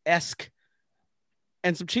tomato-esque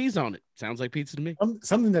and some cheese on it. Sounds like pizza to me.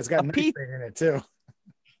 Something that's got nice in it too.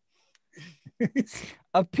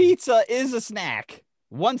 A pizza is a snack.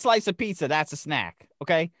 One slice of pizza, that's a snack.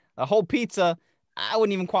 Okay? A whole pizza, I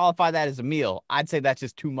wouldn't even qualify that as a meal. I'd say that's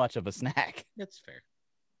just too much of a snack. That's fair.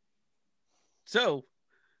 So,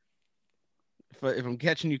 if I'm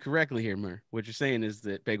catching you correctly here, Mur, what you're saying is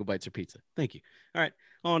that Bagel Bites are pizza. Thank you. All right.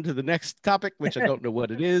 On to the next topic, which I don't know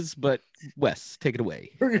what it is, but Wes, take it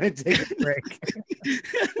away. We're going to take a break.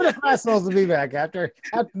 The Classholes will be back after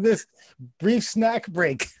this brief snack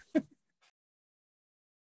break.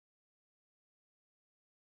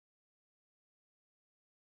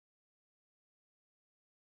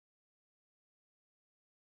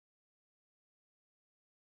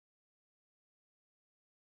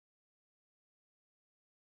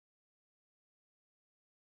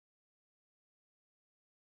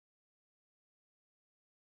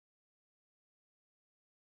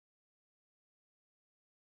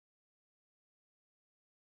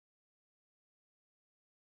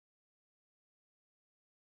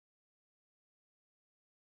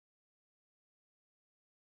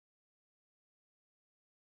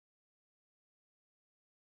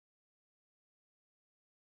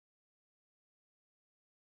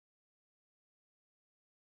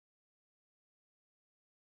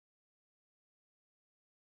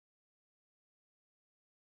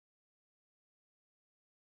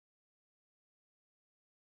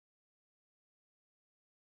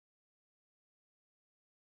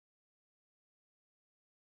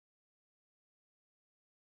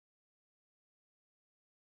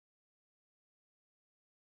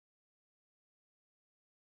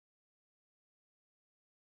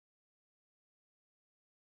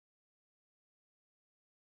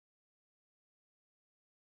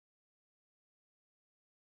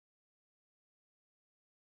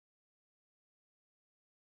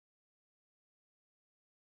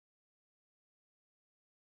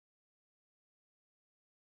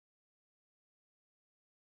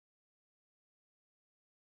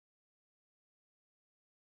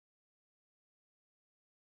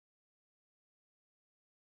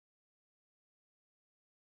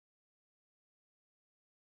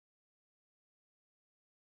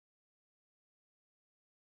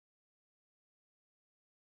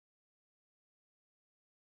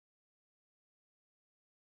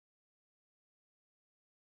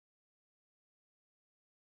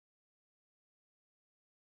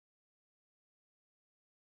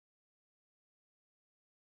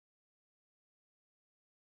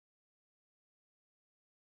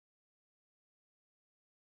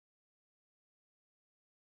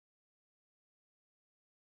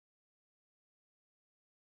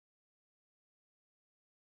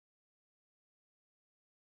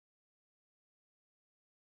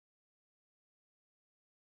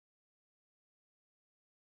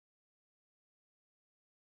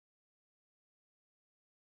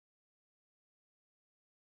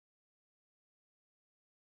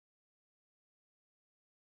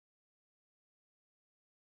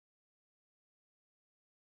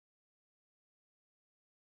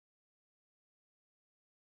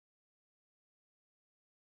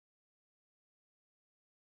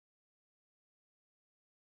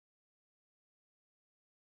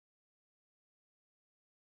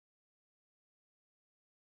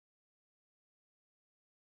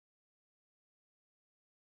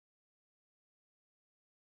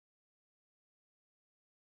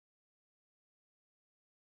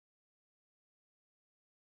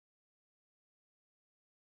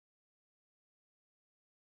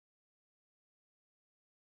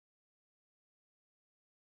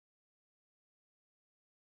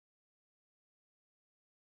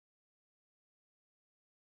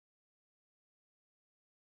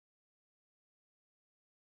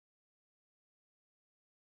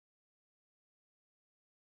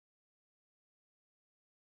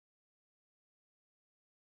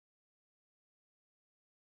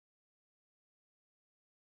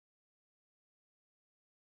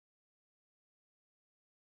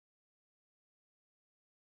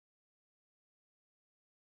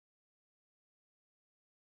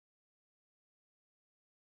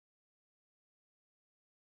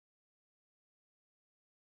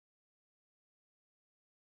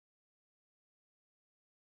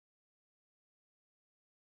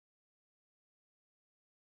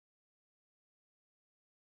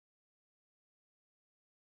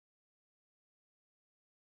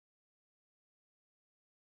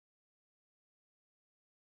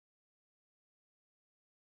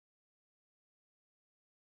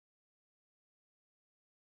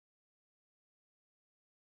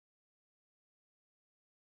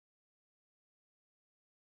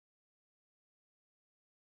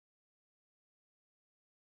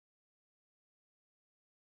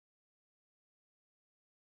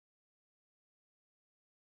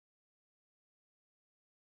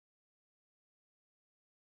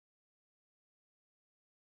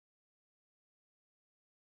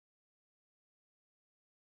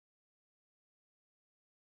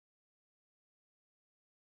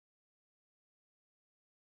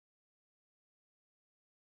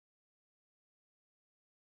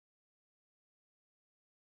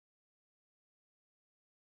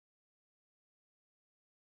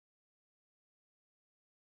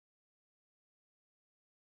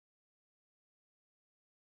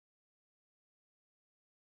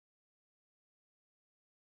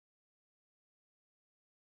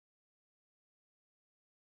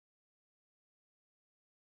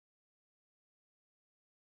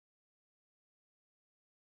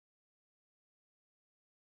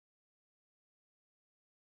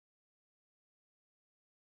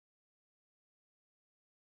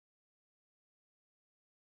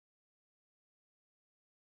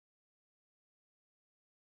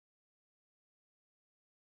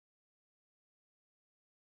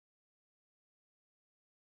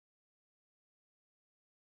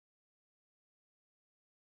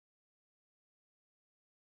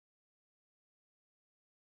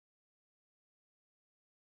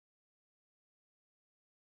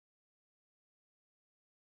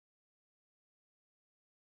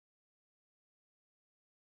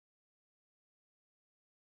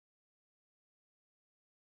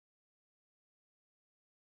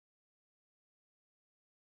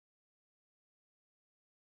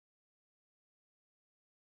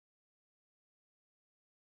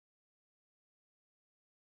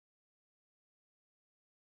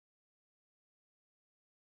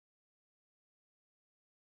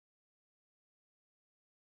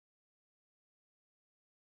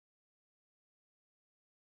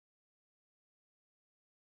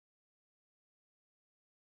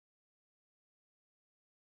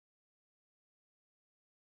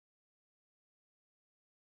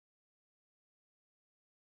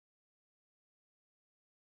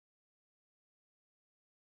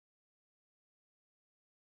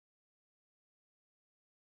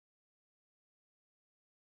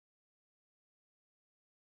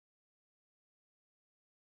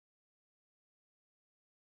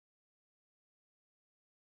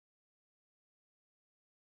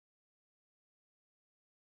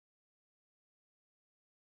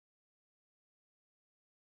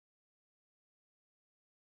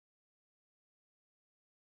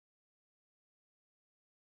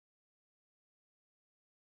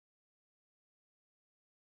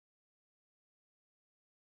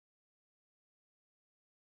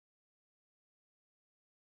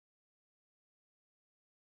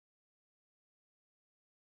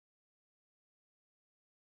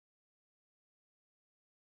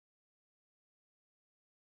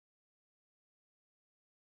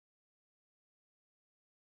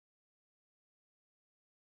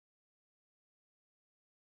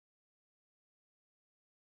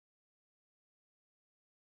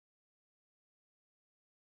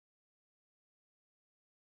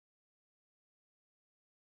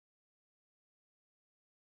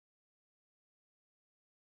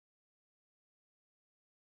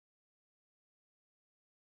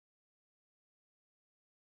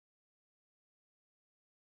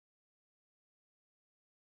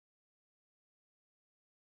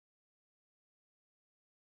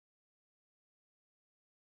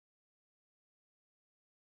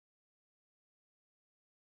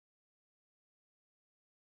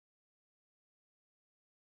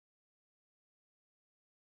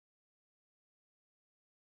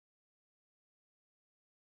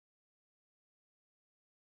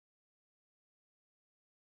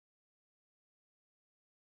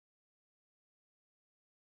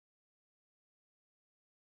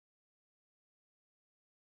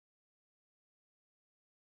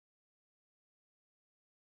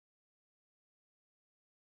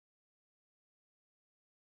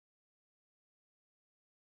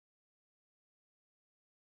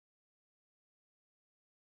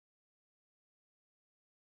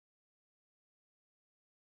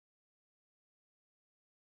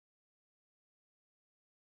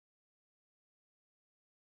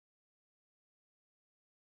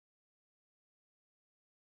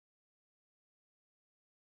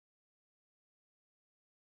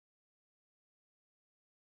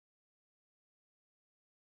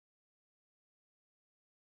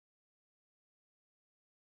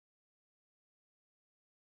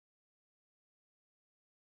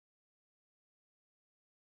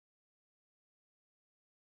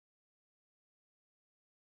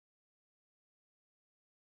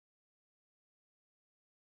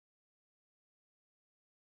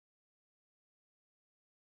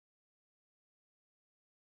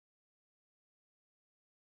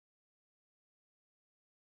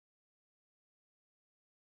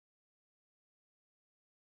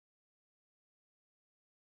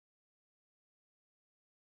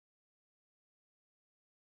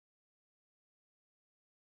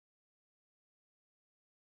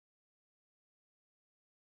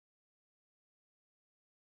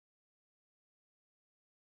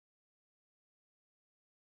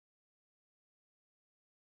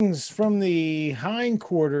 from the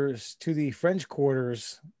hindquarters to the French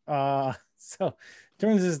quarters. So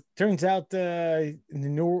turns out in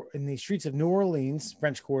the streets of New Orleans,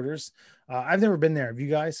 French quarters. I've never been there. Have you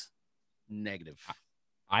guys? Negative.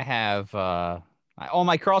 I have on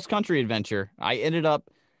my cross country adventure, I ended up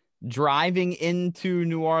driving into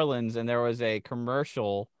New Orleans and there was a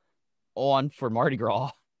commercial on for Mardi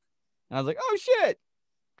Gras. And I was like, oh shit,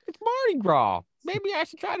 it's Mardi Gras. Maybe I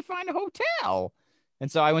should try to find a hotel.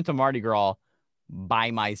 And so I went to Mardi Gras by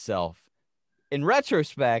myself. In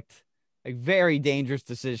retrospect, a very dangerous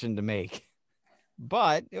decision to make.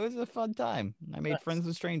 But it was a fun time. I made friends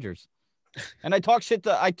with strangers. And I talked shit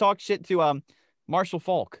to Marshall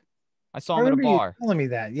Falk. I saw him at a remember you bar. telling me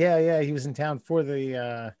that. Yeah, he was in town for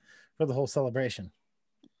the whole celebration.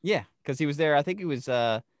 Yeah, because he was there. I think he was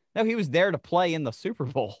no, he was there to play in the Super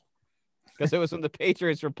Bowl. Because it was when the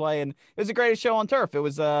Patriots were playing. It was the greatest show on turf. It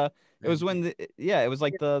was when it was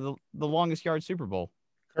like the longest yard Super Bowl.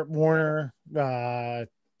 Kurt Warner,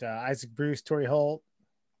 Isaac Bruce, Torrey Holt,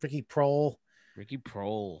 Ricky Prohl.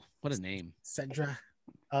 What a name. Cedra.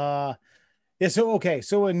 Yeah,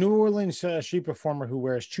 so a New Orleans street performer who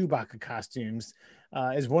wears Chewbacca costumes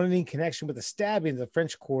is wanted in connection with a stabbing in the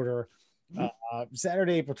French Quarter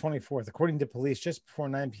Saturday, April 24th. According to police, just before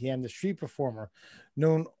 9 p.m., the street performer,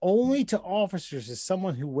 known only to officers as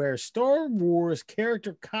someone who wears Star Wars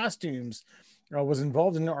character costumes, was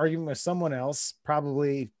involved in an argument with someone else,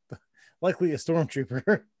 likely a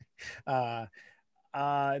stormtrooper, that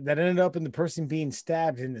ended up in the person being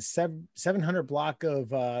stabbed in the 700 block of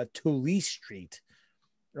Toulouse Street.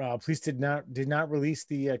 Police did not release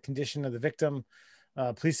the condition of the victim.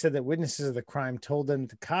 Police said that witnesses of the crime told them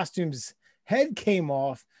the costume's head came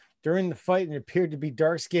off during the fight and appeared to be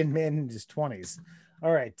dark-skinned man in his 20s.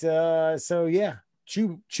 All right, so yeah,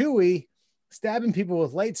 Chewie stabbing people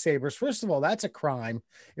with lightsabers. First of all, that's a crime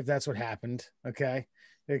if that's what happened. Okay,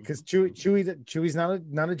 because Chewie's not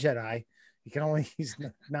a Jedi. He can only use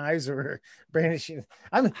knives or brandishing.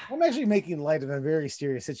 I'm actually making light of a very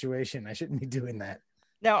serious situation. I shouldn't be doing that.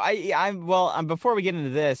 No, I'm before we get into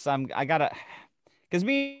this, I gotta, because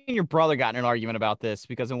me and your brother got in an argument about this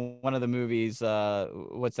because in one of the movies,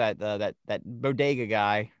 what's that bodega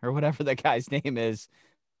guy or whatever that guy's name is,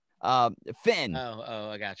 Finn.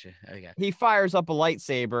 I got you. He fires up a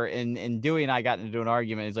lightsaber, and Dewey and I got into an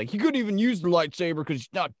argument. He's like, he couldn't even use the lightsaber because he's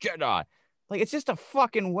not Jedi. Like, it's just a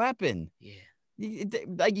fucking weapon. Yeah.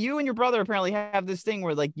 Like, you and your brother apparently have this thing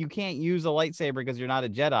where, like, you can't use a lightsaber because you're not a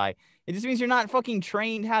Jedi. It just means you're not fucking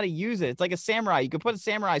trained how to use it. It's like a samurai. You could put a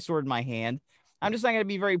samurai sword in my hand. I'm just not going to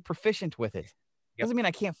be very proficient with it. Doesn't mean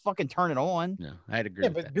I can't fucking turn it on. No, I'd agree. Yeah,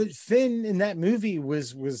 with but that. Finn in that movie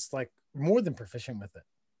was like more than proficient with it.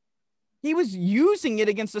 He was using it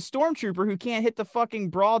against a stormtrooper who can't hit the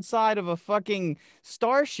fucking broadside of a fucking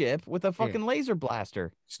starship with a fucking laser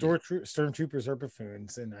blaster. Stormtroopers are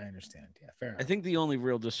buffoons, and I understand. Yeah, fair enough. I think the only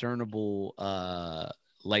real discernible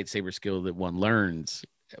lightsaber skill that one learns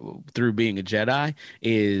through being a Jedi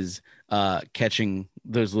is catching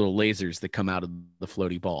those little lasers that come out of the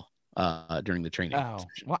floaty ball during the training. Oh,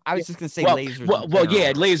 well, I was just gonna say lasers. Well,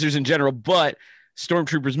 yeah, lasers in general, but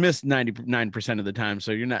stormtroopers miss 99% of the time,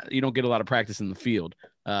 so you don't get a lot of practice in the field.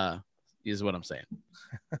 Is what I'm saying.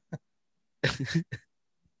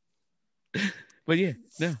 But yeah,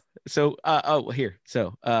 no. So here.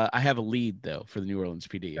 So I have a lead though for the New Orleans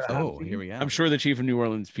PD. Here we go. I'm sure the chief of New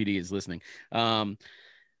Orleans PD is listening.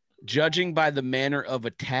 Judging by the manner of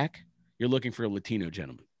attack, you're looking for a Latino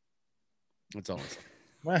gentleman. That's all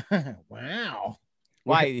I'm saying. Wow.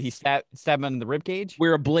 Why he stabbed him in the rib cage?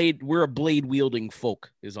 We're a blade wielding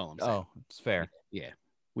folk, is all I'm saying. Oh, it's fair. Yeah,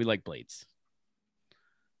 we like blades.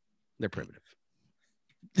 They're primitive.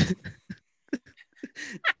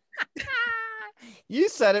 You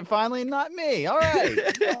said it finally, not me. All right.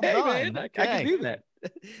 Well Man, I can do that.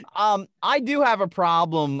 I do have a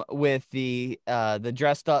problem with the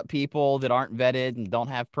dressed up people that aren't vetted and don't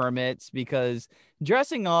have permits, because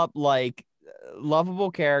dressing up like lovable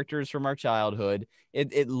characters from our childhood,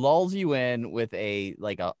 it lulls you in with a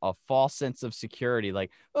false sense of security.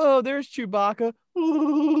 Like, oh, there's Chewbacca.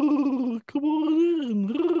 Oh, come on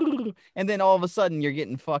in. And then all of a sudden you're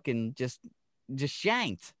getting fucking just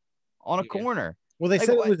shanked on a corner. Well, they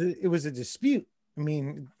said it was a dispute. I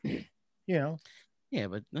mean, you know. Yeah,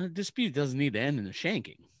 but a dispute doesn't need to end in a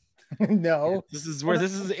shanking. No. This is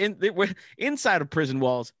we're inside of prison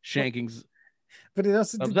walls, shankings. But it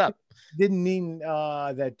also didn't mean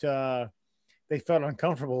that they felt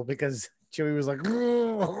uncomfortable, because Chewie was like,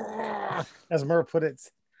 as Murr put it,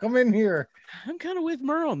 come in here. I'm kind of with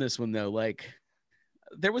Murr on this one though. Like,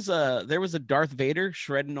 there was a Darth Vader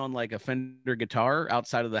shredding on like a Fender guitar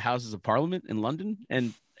outside of the Houses of Parliament in London,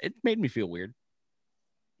 and it made me feel weird.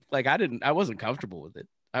 Like I wasn't comfortable with it.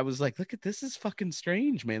 I was like, look at this is fucking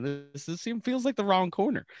strange, man. This feels like the wrong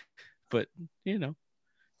corner. But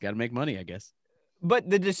got to make money, I guess. But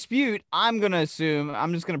the dispute, I'm going to assume,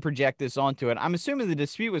 I'm just going to project this onto it. I'm assuming the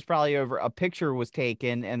dispute was probably over a picture was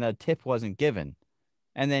taken and the tip wasn't given.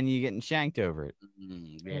 And then you getting shanked over it.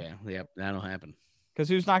 Yep, that'll happen. Because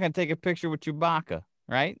who's not going to take a picture with Chewbacca,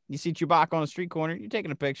 right? You see Chewbacca on a street corner, you're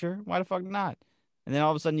taking a picture. Why the fuck not? And then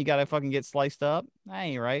all of a sudden you got to fucking get sliced up. That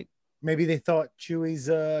ain't right. Maybe they thought Chewie's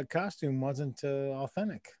costume wasn't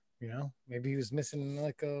authentic. Maybe he was missing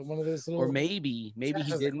like one of those little. Or maybe he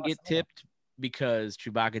didn't get tipped because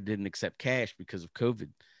Chewbacca didn't accept cash because of COVID,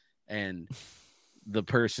 and the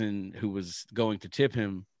person who was going to tip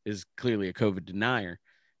him is clearly a COVID denier,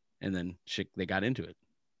 and then they got into it.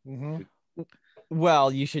 Mm-hmm.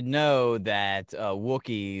 Well, you should know that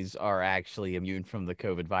Wookiees are actually immune from the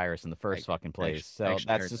COVID virus in the first fucking place. So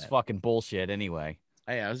that's just fucking bullshit anyway.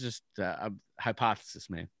 Hey, I was just a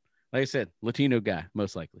hypothesis, man. Like I said, Latino guy,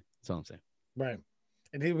 most likely. That's all I'm saying. Right.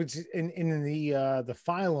 And it was in the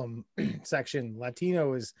phylum section,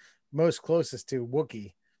 Latino is most closest to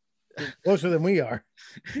Wookiee. Closer than we are.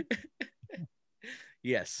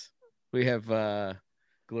 Yes. We have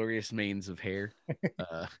glorious manes of hair.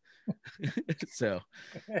 So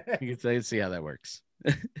you can see how that works.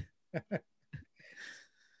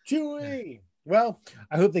 Chewie. Well,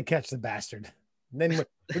 I hope they catch the bastard. Then what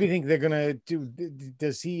do you think they're gonna do?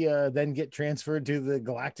 Does he then get transferred to the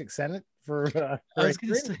Galactic Senate for I was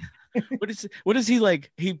gonna say, what is he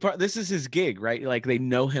like? This is his gig, right? Like they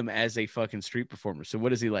know him as a fucking street performer. So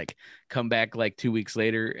what is he like? Come back like 2 weeks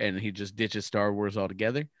later and he just ditches Star Wars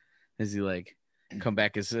altogether? Is he like come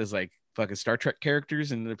back as like fucking Star Trek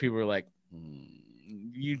characters? And the people are like,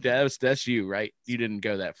 that's you, right? You didn't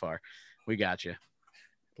go that far. We got you.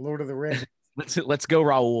 Lord of the Rings. Let's go,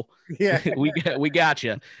 Raul. Yeah, we got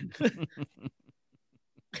you.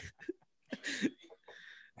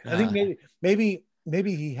 I think maybe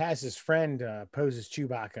he has his friend pose as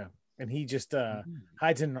Chewbacca, and he just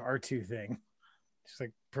hides in an R2 thing, just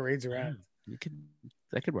like parades around.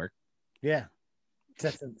 That could work. Yeah,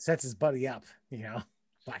 sets his buddy up,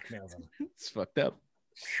 blackmails him. It's fucked up.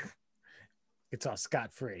 It's all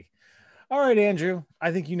scot-free. All right, Andrew,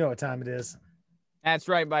 I think you know what time it is. That's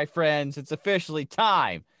right, my friends. It's officially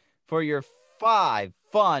time for your 5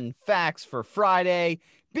 fun facts for Friday,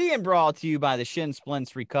 being brought to you by the Shin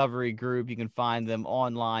Splints Recovery Group. You can find them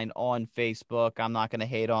online on Facebook. I'm not going to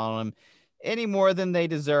hate on them any more than they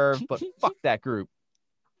deserve, but fuck that group.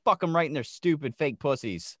 Fuck them right in their stupid fake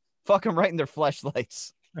pussies. Fuck them right in their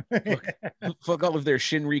fleshlights. Fuck all of their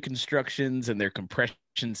shin reconstructions and their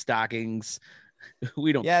compression stockings.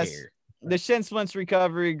 We don't care. The Shin Splints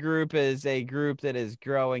Recovery Group is a group that is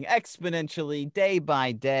growing exponentially day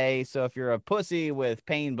by day. So if you're a pussy with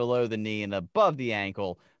pain below the knee and above the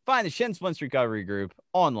ankle, find the Shin Splints Recovery Group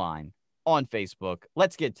online on Facebook.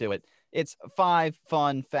 Let's get to it. It's 5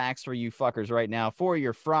 fun facts for you fuckers right now for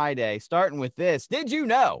your Friday. Starting with this. Did you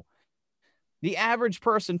know the average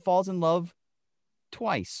person falls in love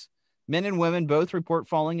twice? Men and women both report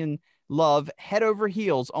falling in love head over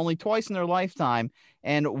heels only twice in their lifetime,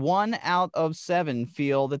 and 1 out of 7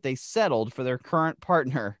 feel that they settled for their current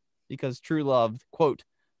partner because true love, quote,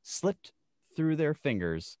 slipped through their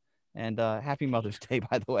fingers. And happy Mother's Day,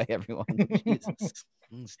 by the way, everyone. Jesus.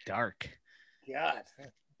 It's dark. God.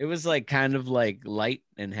 It was like kind of like light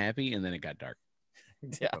and happy, and then it got dark.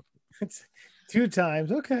 Yeah. It's 2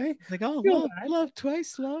 times. Okay. Like, oh, love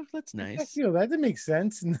twice, love. That's nice. I feel that makes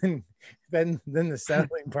sense. And then the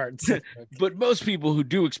settling part. But most people who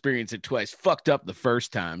do experience it twice fucked up the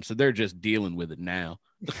first time, so they're just dealing with it now.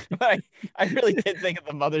 I really did think of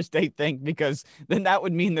the Mother's Day thing, because then that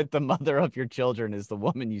would mean that the mother of your children is the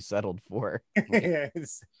woman you settled for.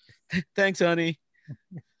 Yes. Thanks, honey.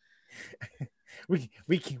 We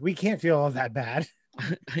can't feel all that bad.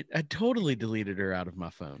 I totally deleted her out of my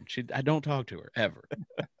phone. I don't talk to her ever.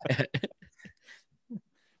 But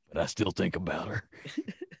I still think about her.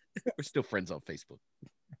 We're still friends on Facebook.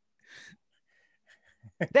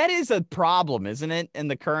 That is a problem, isn't it? In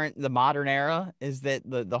the modern era, is that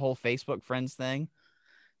the whole Facebook friends thing?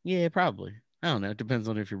 Yeah, probably. I don't know. It depends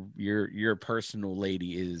on if your personal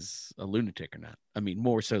lady is a lunatic or not. I mean,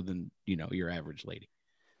 more so than, your average lady.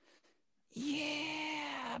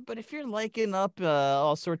 Yeah, but if you're liking up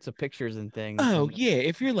all sorts of pictures and things. Oh, yeah.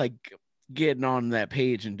 If you're like getting on that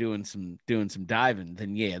page and doing some diving,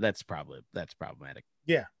 then yeah, that's problematic.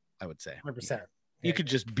 Yeah, I would say 100%. Yeah. You could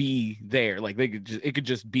just be there, like it could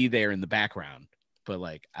just be there in the background. but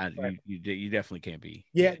like Right. you definitely can't be.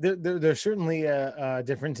 Yeah, there's certainly a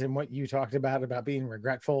difference in what you talked about being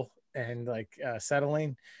regretful and like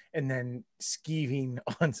settling, and then skeeving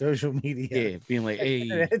on social media. Yeah, being like,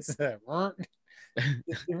 hey, It's a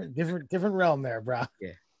different realm there, bro.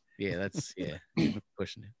 yeah, yeah, that's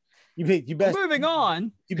pushing it. You best Moving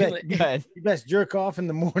on. you bet Like, Go ahead. you best jerk off in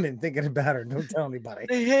the morning thinking about her. Don't tell anybody.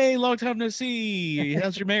 hey, long time no see.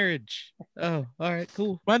 How's your marriage? Oh, all right,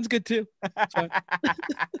 cool. Mine's good too. It's fine.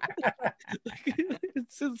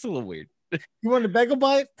 it's a little weird. You want a bagel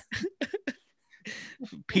bite?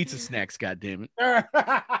 Pizza snacks, goddamn it.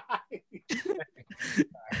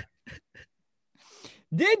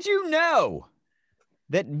 Did you know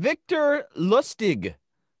that Victor Lustig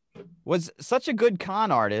was such a good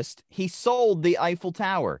con artist? He sold the Eiffel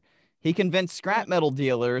Tower. He convinced scrap metal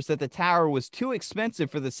dealers that the tower was too expensive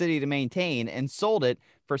for the city to maintain and sold it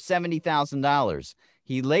for $70,000.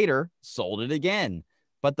 He later sold it again,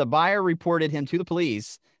 but the buyer reported him to the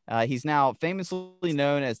police. He's now famously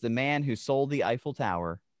known as the man who sold the Eiffel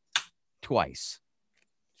Tower twice.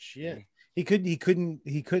 Shit. He couldn't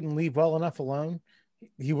leave well enough alone.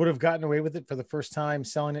 He would have gotten away with it for the first time,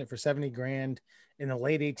 selling it for 70 grand in the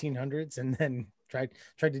late 1800s, and then tried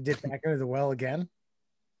to dip back into the well again.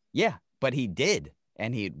 Yeah, but he did,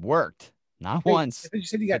 and he worked not once, You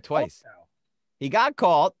said he got but twice. He got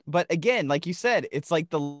caught, but again, like you said, it's like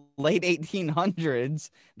the late 1800s.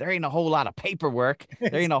 There ain't a whole lot of paperwork.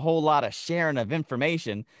 There ain't a whole lot of sharing of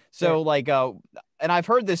information. So like, and I've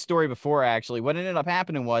heard this story before, actually. What ended up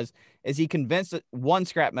happening is he convinced one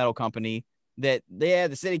scrap metal company that, the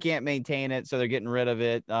city can't maintain it, so they're getting rid of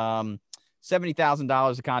it.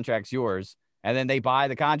 $70,000 the contract's yours. And then they buy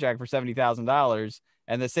the contract for $70,000.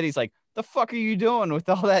 And the city's like, the fuck are you doing with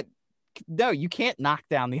all that? No, you can't knock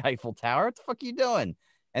down the Eiffel Tower. What the fuck are you doing?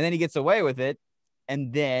 And then he gets away with it.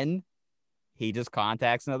 And then he just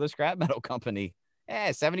contacts another scrap metal company.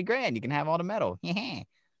 70 grand. You can have all the metal. I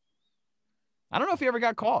don't know if he ever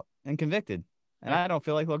got caught and convicted. And I don't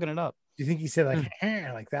feel like looking it up. Do you think he said like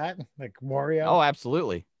like that? Like Wario? Oh,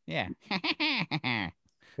 absolutely. Yeah.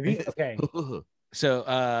 Okay. So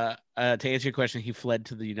to answer your question, he fled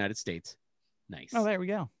to the United States. Nice. Oh, there we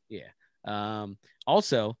go. Yeah.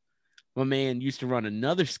 Also, my man used to run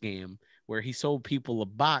another scam where he sold people a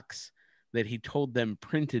box that he told them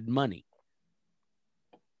printed money.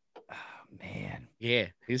 Oh, man. Yeah,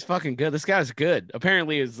 he's fucking good. This guy's good.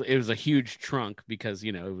 Apparently, it was a huge trunk because,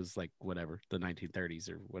 it was like whatever, the 1930s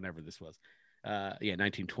or whatever this was.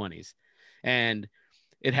 1920s. And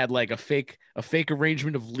it had like a fake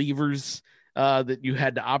arrangement of levers that you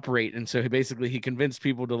had to operate. And so he convinced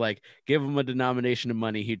people to like give him a denomination of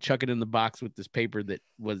money. He'd chuck it in the box with this paper that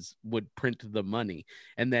would print the money.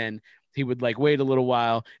 And then he would like wait a little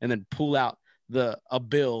while and then pull out a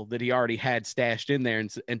bill that he already had stashed in there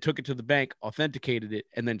and took it to the bank, authenticated it,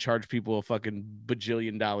 and then charged people a fucking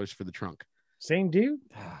bajillion dollars for the trunk. Same dude?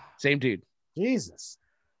 Same dude. Jesus.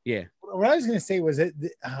 Yeah. What I was going to say was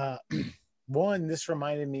that one, this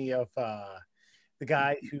reminded me of the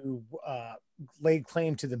guy who laid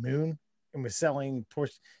claim to the moon and was selling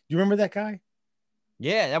Porsche. Do you remember that guy?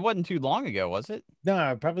 Yeah, that wasn't too long ago, was it?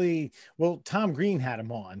 No, probably. Well, Tom Green had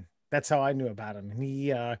him on. That's how I knew about him. And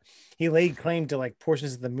he laid claim to like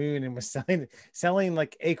portions of the moon and was selling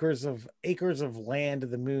like acres of land of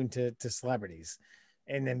the moon to celebrities,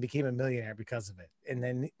 and then became a millionaire because of it. And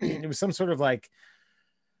then it was some sort of like,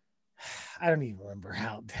 I don't even remember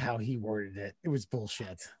how he worded it. It was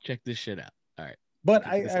bullshit. Check this shit out. All right. But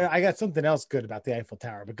I got something else good about the Eiffel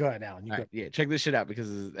Tower. But go ahead, Alan. All right, yeah, check this shit out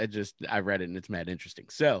because I read it and it's mad interesting.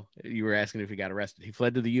 So you were asking if he got arrested. He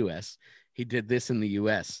fled to the U.S. He did this in the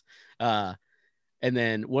U.S. And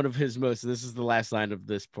then this is the last line of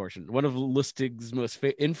this portion. One of Lustig's most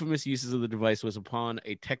infamous uses of the device was upon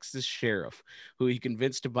a Texas sheriff who he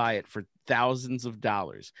convinced to buy it for thousands of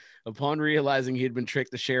dollars. Upon realizing he had been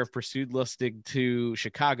tricked, the sheriff pursued Lustig to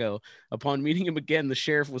Chicago. Upon meeting him again, the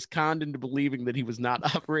sheriff was conned into believing that he was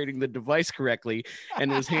not operating the device correctly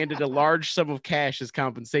and was handed a large sum of cash as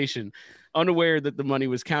compensation, unaware that the money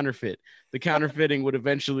was counterfeit. The counterfeiting would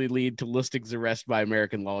eventually lead to Lustig's arrest by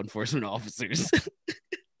American law enforcement officers.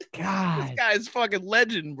 God, this guy's fucking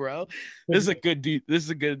legend, bro. This is a good dude. This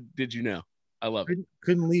is a good. Did you know? I love it.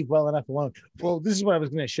 Couldn't leave well enough alone. Well, this is what I was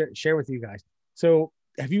going to share with you guys. So,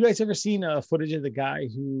 have you guys ever seen footage of the guy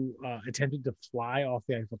who attempted to fly off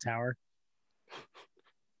the Eiffel Tower?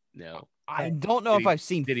 No, I don't know if I've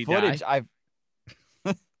seen footage.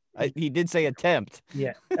 He did say attempt.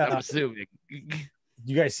 Yeah, I'm assuming.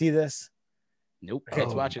 You guys see this? Nope.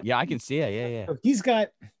 Let's watch it. Yeah, I can see it. Yeah. So he's got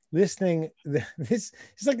this thing. This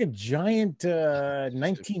is like a giant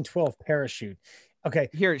 1912 parachute, Okay.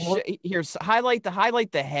 Here's highlight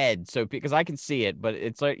the head, so because I can see it, but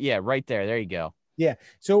it's like, yeah, right there. There you go. Yeah.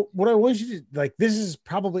 So what I want you to like, this is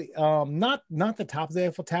probably not the top of the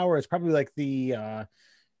Eiffel Tower. It's probably like the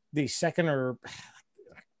second or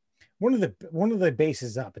one of the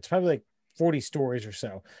bases up. It's probably like 40 stories or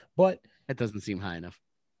so. But That doesn't seem high enough.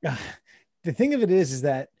 the thing of it is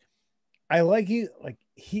that I like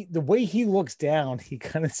the way he looks down, he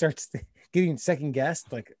kind of starts getting second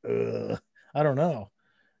guessed, like, I don't know.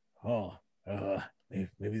 Oh,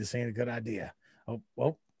 maybe this ain't a good idea. Oh,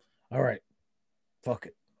 well, all right. Fuck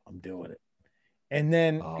it. I'm doing it. And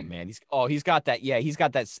then, oh man, he's got that. Yeah, he's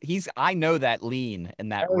got that. I know that lean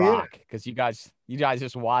and that Oh, rock because you guys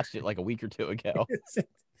just watched it like a week or two ago.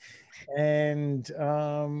 and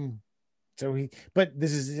but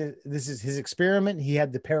this is his experiment. He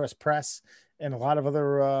had the Paris Press and a lot of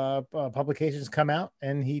other publications come out,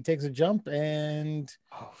 and he takes a jump and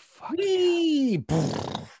Oh fuck yeah.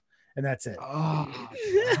 And that's it. Oh,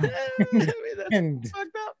 I mean, that's And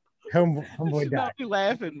fucked up. homeboy Should died. not be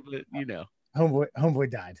laughing, but you know, Homeboy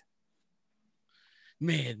died.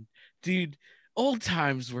 man, dude, old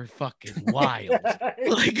times were fucking wild.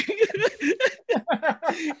 Like, shit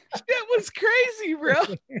was crazy, bro.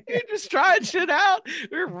 You're just trying shit out.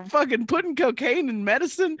 We're fucking putting cocaine in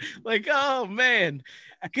medicine. Like, oh man,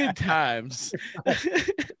 good times.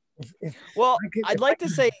 well, I'd like to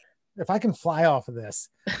say, if I can fly off of this,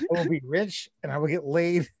 I will be rich and I will get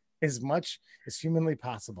laid as much as humanly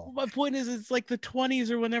possible. My point is, it's like the 20s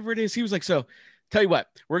or whenever it is. He was like, so tell you what,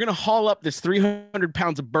 we're going to haul up this 300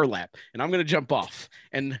 pounds of burlap and I'm going to jump off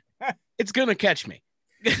and it's going to catch me.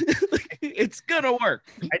 It's going to work.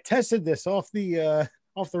 I tested this off the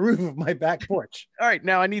roof of my back porch. All right.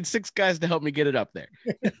 Now I need 6 guys to help me get it up there.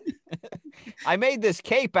 I made this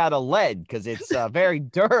cape out of lead because it's very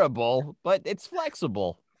durable, but it's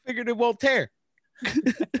flexible. Figured it won't tear.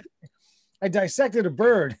 I dissected a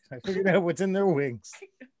bird. I figured out what's in their wings.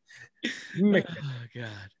 Oh God.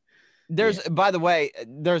 There's, by the way,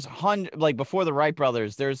 there's like before the Wright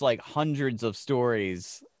brothers, there's like hundreds of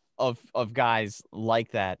stories of guys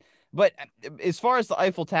like that. But as far as the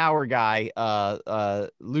Eiffel Tower guy,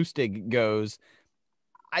 Lustig goes,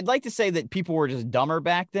 I'd like to say that people were just dumber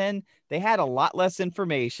back then. They had a lot less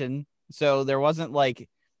information, so there wasn't a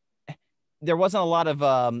lot of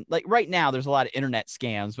like right now there's a lot of internet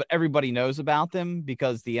scams, but everybody knows about them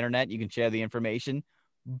because the internet, you can share the information.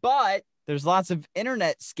 But there's lots of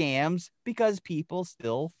internet scams because people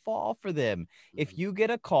still fall for them. If you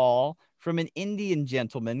get a call from an Indian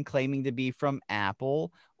gentleman claiming to be from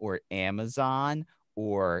Apple or Amazon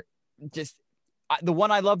or just the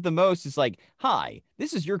one I love the most is like, hi,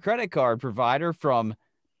 this is your credit card provider from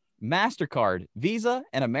MasterCard, Visa,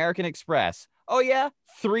 and American Express. Oh, yeah,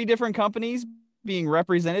 3 different companies being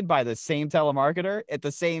represented by the same telemarketer at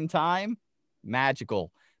the same time.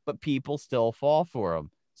 Magical. But people still fall for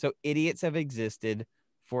them. So idiots have existed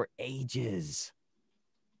for ages.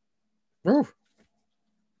 Ooh.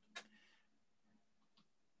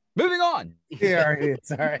 Moving on. Yeah,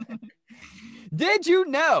 it's all right. Did you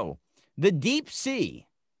know the deep sea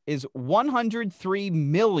is 103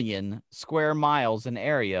 million square miles in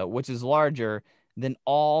area, which is larger than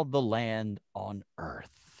all the land on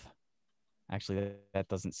Earth? Actually, that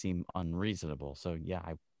doesn't seem unreasonable. So yeah,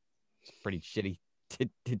 it's pretty shitty.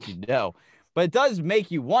 Did you know? But it does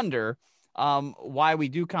make you wonder why we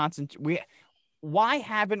do why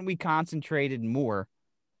haven't we concentrated more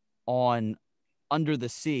on under the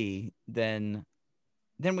sea than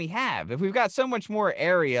we have? If we've got so much more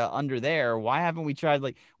area under there, why haven't we tried?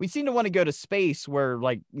 Like, we seem to want to go to space where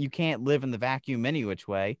like you can't live in the vacuum any which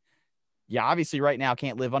way. Yeah, obviously right now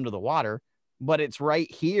can't live under the water, but it's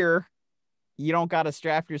right here. You don't got to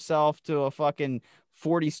strap yourself to a fucking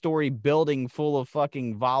 40-story building full of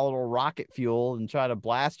fucking volatile rocket fuel and try to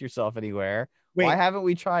blast yourself anywhere. Wait. Why haven't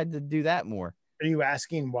we tried to do that more? Are you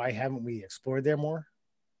asking why haven't we explored there more?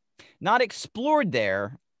 Not explored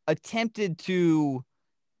there, attempted to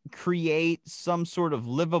create some sort of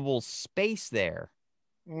livable space there.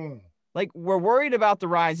 Like, we're worried about the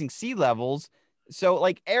rising sea levels. So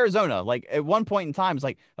like Arizona, like at one point in time, it's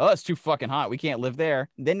like, oh, it's too fucking hot. We can't live there.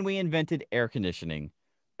 Then we invented air conditioning.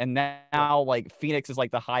 And now like Phoenix is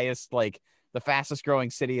like the highest, like the fastest growing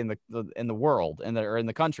city in the world or in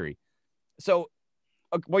the country. So,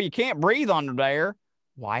 well, you can't breathe under there.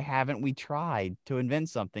 Why haven't we tried to invent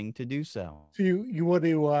something to do so? So you want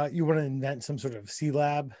to invent some sort of sea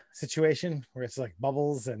lab situation where it's like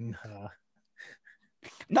bubbles and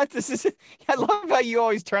I love how you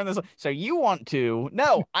always turn this. So you want to?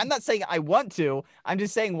 No, I'm not saying I want to. I'm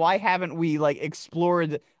just saying, why haven't we like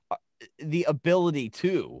explored the ability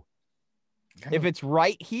to? If it's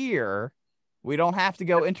right here, we don't have to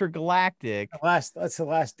go intergalactic. That's the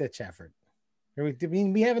last ditch effort. I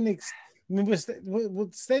mean, we haven't. I mean,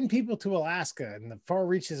 we'll send people to Alaska and the far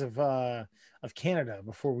reaches of Canada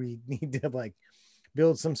before we need to like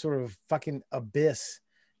build some sort of fucking abyss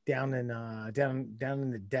down in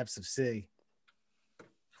the depths of sea.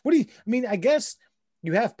 What do you? I mean, I guess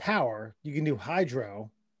you have power. You can do hydro,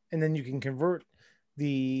 and then you can convert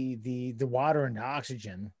the water into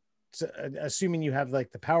oxygen. So, assuming you have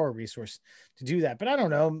like the power resource to do that. But I don't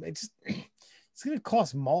know. It's going to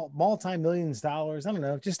cost multi-millions dollars. I don't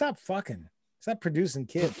know. Just stop fucking. Stop producing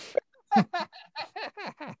kids.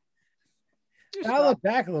 I'll look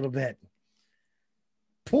back a little bit.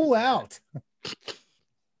 Pull out.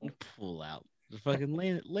 Pull out the fucking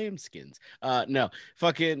lambskins. No,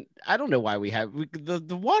 fucking. I don't know why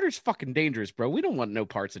the water's fucking dangerous, bro. We don't want no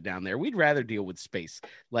parts of down there. We'd rather deal with space.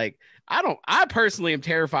 Like I personally am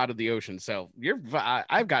terrified of the ocean. So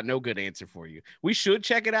I've got no good answer for you. We should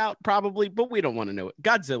check it out probably, but we don't want to know it.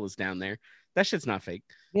 Godzilla's down there. That shit's not fake.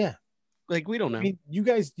 Yeah. Like we don't know. I mean, you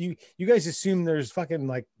guys assume there's fucking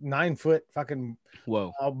like 9-foot fucking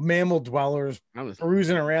mammal dwellers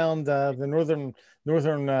cruising around the northern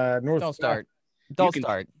north. Don't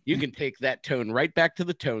start. You can take that tone right back to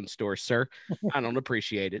the tone store, sir. I don't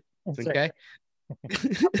appreciate it. Okay. I'll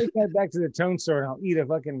take that back to the tone store and I'll eat a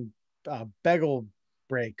fucking bagel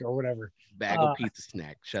break or whatever. Bagel pizza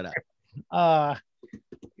snack. Shut up.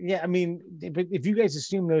 Yeah, I mean, but if you guys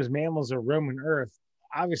assume those mammals are roaming Earth,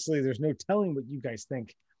 obviously there's no telling what you guys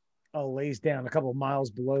think lays down a couple of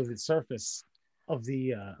miles below the surface of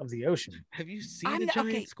the ocean. Have you seen a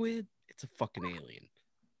giant squid? It's a fucking alien.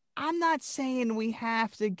 I'm not saying we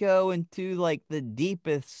have to go into like the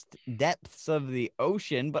deepest depths of the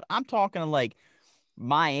ocean, but I'm talking like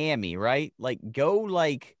Miami, right? Like go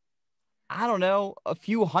like, I don't know, a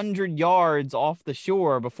few hundred yards off the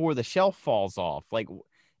shore before the shelf falls off, like,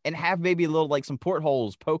 and have maybe a little like some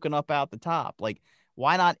portholes poking up out the top. Like,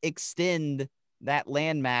 why not extend that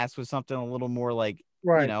landmass with something a little more like,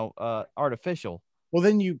 artificial? Well,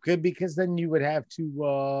 then you could, because then you would have to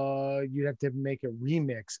make a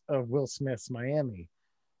remix of Will Smith's Miami.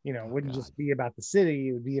 It wouldn't just be about the city;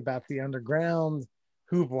 it would be about the underground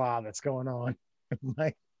hoopla that's going on.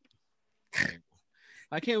 Why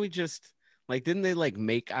can't we just didn't they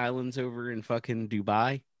make islands over in fucking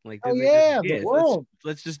Dubai? The world.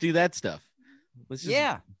 Let's just do that stuff. Let's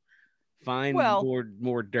just find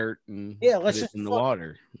more dirt and let's just in the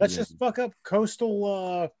water. Let's just fuck up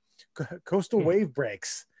coastal wave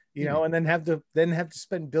breaks, and then have to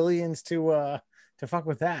spend billions to fuck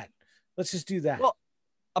with that. Let's just do that. Well,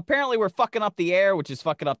 apparently we're fucking up the air, which is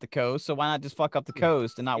fucking up the coast. So why not just fuck up the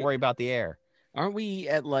coast and not worry about the air? Aren't we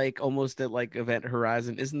at almost at Event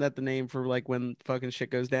Horizon? Isn't that the name for when fucking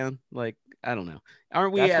shit goes down? I don't know.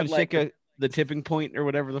 Aren't we at the tipping point or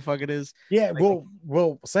whatever the fuck it is? Yeah,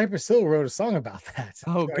 well, Cypress Hill wrote a song about that.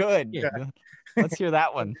 Oh, good. Yeah. Let's hear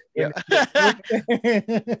that one. Yeah.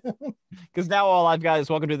 Because now all I've got is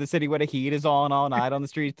 "Welcome to the City Where the Heat is On all night on the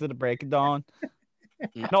streets to the break of dawn."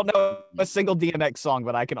 I don't know a single DMX song,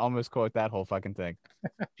 but I can almost quote that whole fucking thing.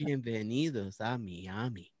 Bienvenidos a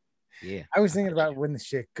Miami. Yeah. I was thinking about when the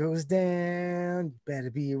shit goes down, you better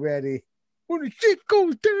be ready. When the shit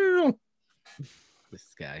goes down.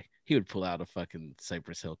 This guy, he would pull out a fucking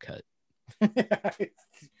Cypress Hill cut. I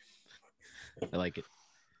like it.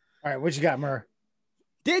 All right, what you got, Murr?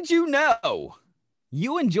 Did you know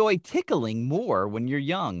you enjoy tickling more when you're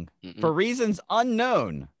young? For reasons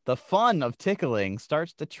unknown, the fun of tickling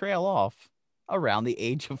starts to trail off around the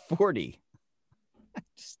age of 40.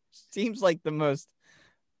 Just seems like the most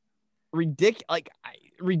ridiculous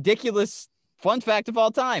fun fact of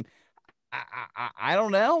all time. I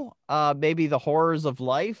don't know. Maybe the horrors of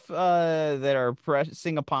life that are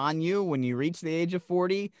pressing upon you when you reach the age of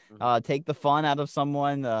 40 take the fun out of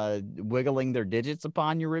someone wiggling their digits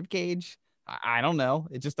upon your rib cage. I don't know.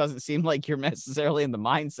 It just doesn't seem like you're necessarily in the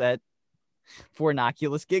mindset for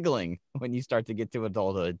innocuous giggling when you start to get to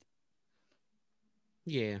adulthood.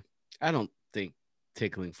 Yeah, I don't think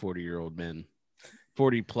tickling 40-year-old men,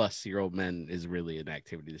 40-plus-year-old men is really an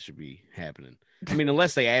activity that should be happening. I mean,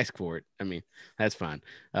 unless they ask for it. I mean, that's fine.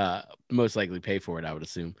 Most likely pay for it, I would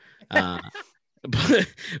assume. But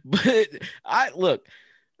I look,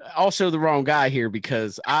 also the wrong guy here,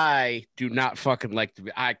 because I do not fucking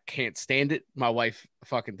I can't stand it. My wife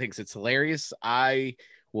fucking thinks it's hilarious. I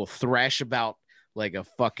will thrash about like a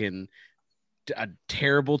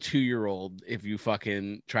terrible 2-year-old if you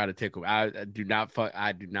fucking try to tickle. I do not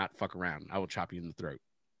fuck around. I will chop you in the throat.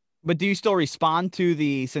 But do you still respond to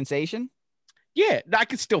the sensation? Yeah, I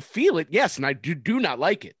can still feel it. Yes, and I do not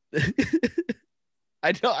like it.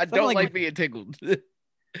 I don't like like being tickled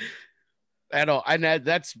at all. And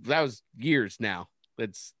that was years now.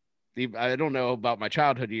 I don't know about my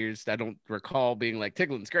childhood years. I don't recall being like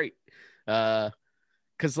tickling's great.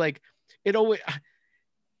 Because like it always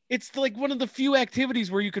it's like one of the few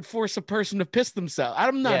activities where you could force a person to piss themselves.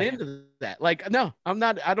 I'm not into that. Like, no, I'm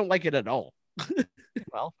not. I don't like it at all.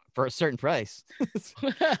 Well, for a certain price.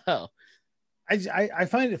 Well, I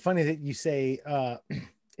find it funny that you say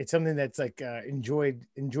it's something that's like enjoyed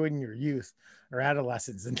in your youth or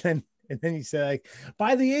adolescence, and then you say like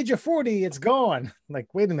by the age of 40 it's gone.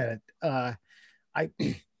 Like, wait a minute, I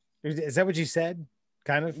is that what you said?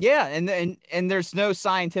 Kind of. Yeah, and there's no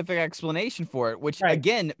scientific explanation for it, which Right.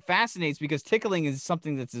 again fascinates because tickling is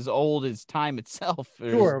something that's as old as time itself, or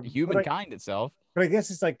Sure, humankind itself. but I guess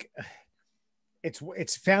it's like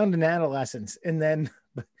it's found in adolescence, and then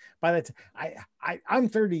by the time I'm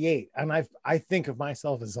 38 and I think of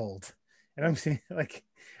myself as old, and I'm saying like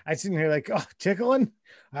I sitting here like, oh, tickling,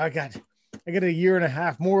 I got a year and a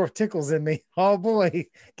half more of tickles in me. Oh boy,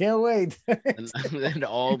 can't wait. and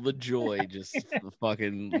all the joy just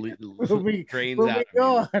fucking drains we'll out. Be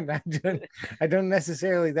gone. I don't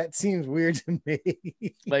necessarily. That seems weird to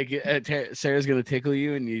me. Like Sarah's gonna tickle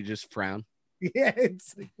you, and you just frown. Yeah,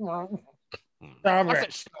 it's like, Mom,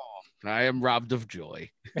 I am robbed of joy.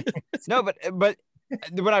 No, but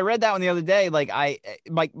when I read that one the other day, like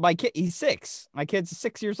my kid, he's 6. My kid's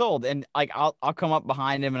 6 years old, and like I'll come up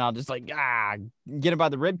behind him and I'll just like get him by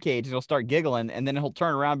the rib cage, and he'll start giggling, and then he'll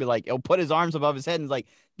turn around and be like, he'll put his arms above his head and like,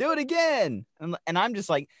 do it again, and I'm just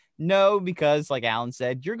like, no, because like Alan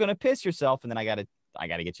said, you're gonna piss yourself, and then I gotta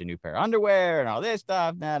get you a new pair of underwear and all this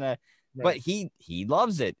stuff. Nah. Right. But he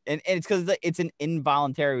loves it, and it's because it's an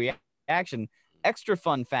involuntary reaction. Extra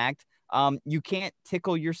fun fact: you can't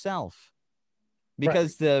tickle yourself.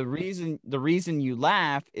 Because the reason you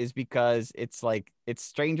laugh is because it's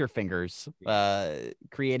stranger fingers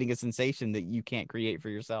creating a sensation that you can't create for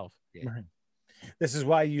yourself. Yeah. Right. This is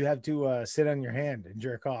why you have to sit on your hand and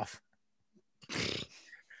jerk off.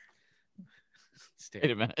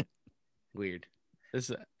 Wait a minute. Weird.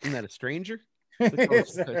 Isn't that a stranger? Is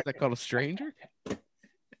that called a stranger?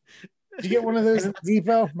 Did you get one of those in the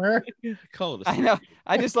depot, Mer? I know.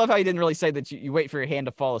 I just love how you didn't really say that you wait for your hand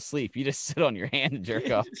to fall asleep. You just sit on your hand and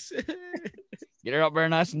jerk off. Get it up very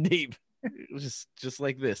nice and deep. Just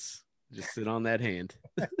like this. Just sit on that hand.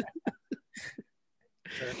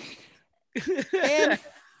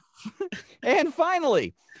 And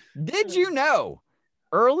finally, did you know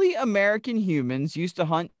early American humans used to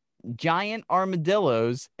hunt giant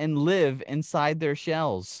armadillos and live inside their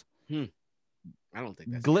shells? I don't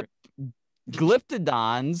think that's true.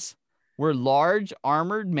 Glyptodons were large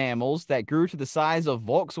armored mammals that grew to the size of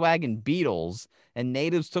Volkswagen Beetles, and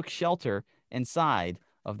natives took shelter inside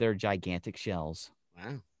of their gigantic shells.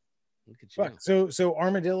 Wow. Look at you. Fuck. So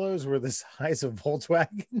armadillos were the size of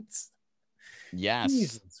Volkswagens? Yes.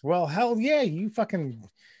 Jesus. Well, hell yeah. You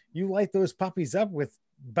light those puppies up with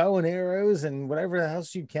bow and arrows and whatever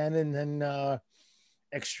else you can, and then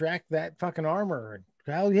extract that fucking armor.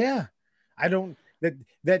 Hell yeah. I don't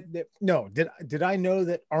no. Did I know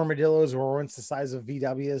that armadillos were once the size of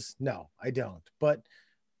VWs? No, I don't. But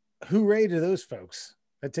hooray to those folks.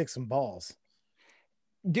 That takes some balls.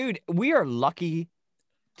 Dude, we are lucky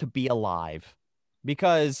to be alive,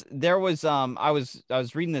 because there was I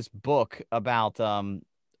was reading this book about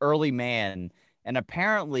early man, and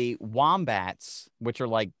apparently wombats, which are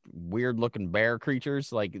like weird looking bear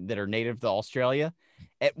creatures like that are native to Australia,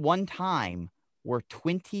 at one time were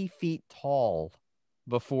 20 feet tall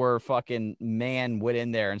before fucking man went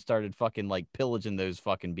in there and started fucking like pillaging those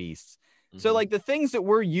fucking beasts. Mm-hmm. So like the things that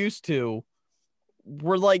we're used to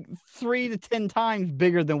were like 3 to 10 times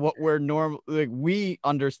bigger than what we're normal, like we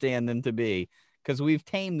understand them to be, because we've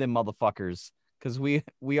tamed them motherfuckers, because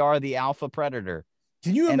we are the alpha predator.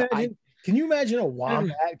 Can you imagine? Can you imagine a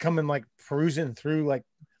wombat coming like cruising through like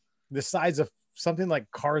the size of something like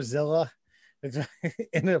Carzilla?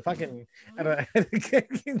 In a fucking,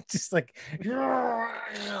 just like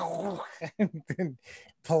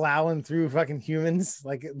plowing through fucking humans,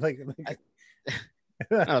 like.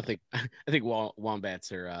 I think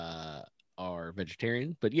wombats are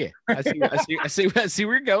vegetarian, but yeah, I see where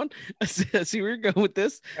you're going. I see where you're going with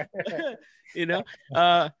this. You know,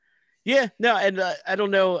 yeah, no, and I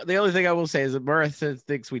don't know. The only thing I will say is that Mara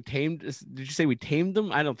thinks we tamed. Did you say we tamed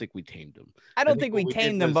them? I don't think we tamed them. I don't think we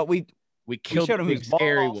tamed them, but we killed the big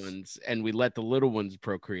scary balls. ones, and we let the little ones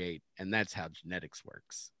procreate, and that's how genetics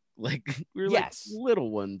works. Like we're like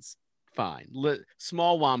little ones, fine.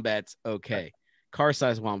 Small wombats, okay.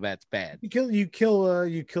 car-sized wombat's bad. You kill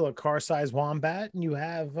a car-sized wombat, and you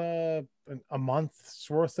have a month's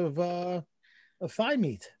worth of thigh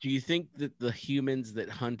meat. Do you think that the humans that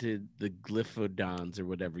hunted the glyphodons or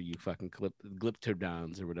whatever you fucking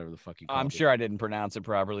glyptodons or whatever the fuck you call I'm it? sure I didn't pronounce it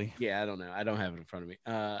properly. Yeah, I don't know. I don't have it in front of me.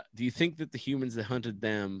 Do you think that the humans that hunted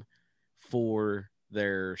them for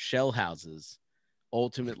their shell houses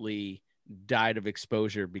ultimately died of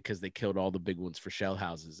exposure because they killed all the big ones for shell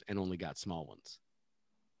houses and only got small ones?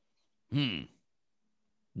 I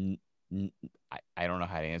don't know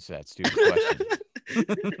how to answer that stupid question.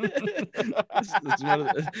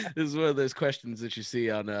 This is one of those questions that you see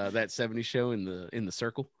on that 70s show in the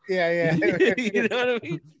circle. Yeah. You know what I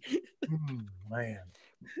mean? Man.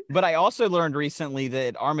 But I also learned recently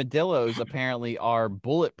that armadillos apparently are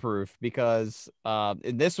bulletproof because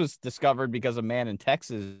and this was discovered because a man in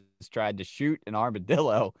Texas tried to shoot an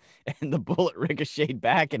armadillo and the bullet ricocheted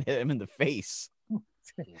back and hit him in the face. Wow.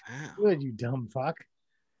 Good, you dumb fuck.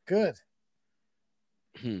 Good.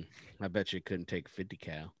 I bet you couldn't take 50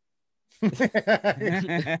 cal. And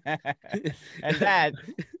that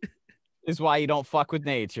is why you don't fuck with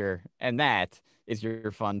nature. And that is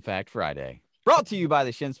your Fun Fact Friday. Brought to you by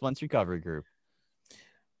the Shin Splints Recovery Group.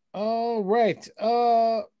 All right.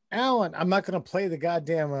 Alan, I'm not going to play the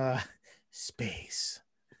goddamn space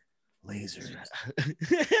lasers.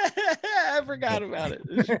 I forgot about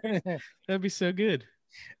it. That'd be so good.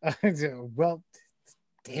 Well,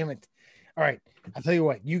 damn it. All right. I'll tell you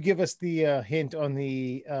what. You give us the hint on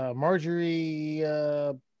the Marjorie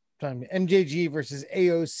MJG versus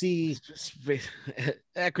AOC.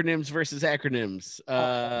 Acronyms versus acronyms.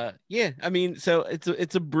 Yeah. I mean, so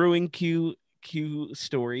it's a brewing Q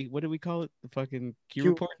story. What do we call it? The fucking Q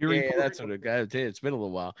report? Yeah, that's what it got. It's been a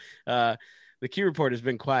little while. The Q report has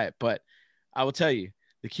been quiet, but I will tell you,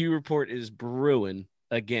 the Q report is brewing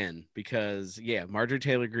again because Marjorie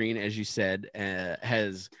Taylor Greene, as you said,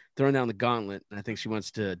 has thrown down the gauntlet, and I think she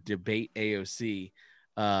wants to debate AOC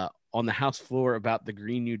on the House floor about the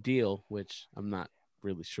Green New Deal, which I'm not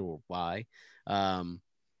really sure why.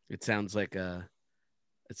 It sounds like a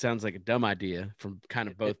dumb idea from kind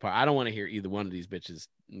of both parts. I don't want to hear either one of these bitches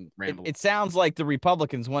ramble. It sounds like the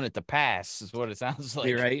Republicans want it to pass, is what it sounds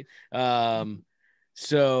like. Right.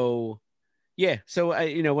 So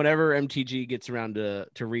whenever MTG gets around to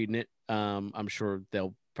reading it, I'm sure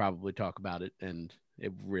they'll probably talk about it, and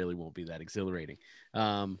it really won't be that exhilarating.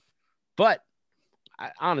 But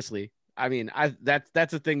honestly, I mean,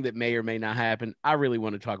 that's a thing that may or may not happen. I really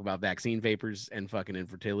want to talk about vaccine vapors and fucking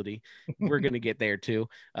infertility. We're gonna get there too.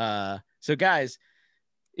 So guys,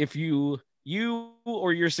 if you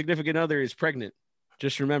or your significant other is pregnant,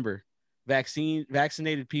 just remember,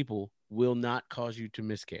 vaccinated people will not cause you to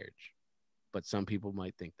miscarriage, but some people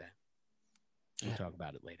might think that. We'll talk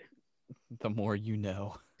about it later. The more you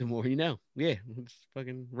know. The more you know. Yeah, it's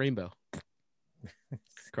fucking rainbow.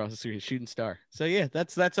 Across the street, shooting star. So yeah,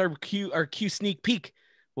 that's our Q sneak peek.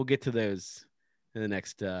 We'll get to those in the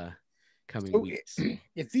next coming weeks.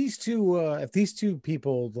 If these two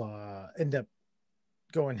people end up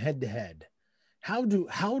going head to head, how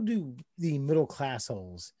do the middle class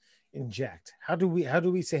holes inject? How do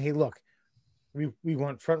we say, hey, look, we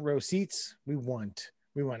want front row seats, we want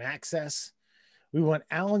access, we want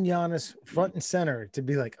Alan Giannis front and center to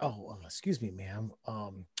be like, oh, excuse me, ma'am,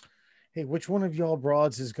 hey, which one of y'all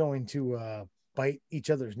broads is going to bite each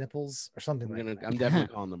other's nipples or something I'm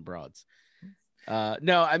definitely calling them broads.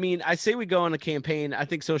 No, I mean, I say we go on a campaign. I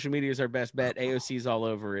think social media is our best bet. AOC's all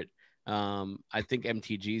over it. I think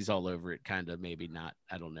MTG's all over it. Kind of, maybe not.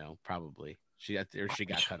 I don't know. Probably she got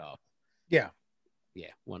cut off. Yeah.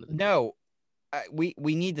 One of them. No, we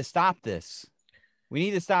need to stop this. We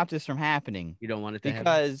need to stop this from happening. You don't want it to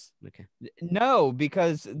happen? Okay. No,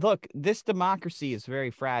 because look, this democracy is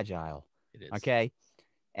very fragile. It is. Okay.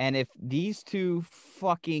 And if these two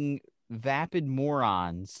fucking vapid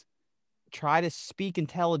morons try to speak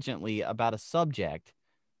intelligently about a subject,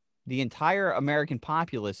 the entire American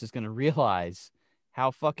populace is going to realize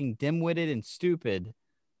how fucking dim-witted and stupid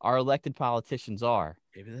our elected politicians are.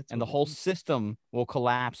 And the whole system will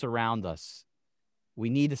collapse around us. We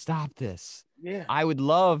need to stop this. Yeah. I would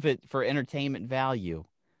love it for entertainment value,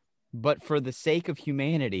 but for the sake of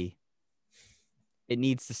humanity, it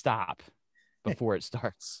needs to stop before it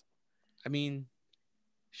starts. I mean,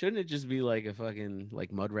 shouldn't it just be like a fucking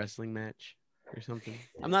like mud wrestling match or something?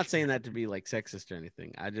 I'm not saying that to be like sexist or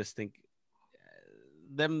anything. I just think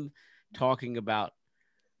them talking about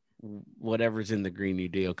whatever's in the Green New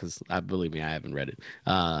Deal, because believe me, I haven't read it.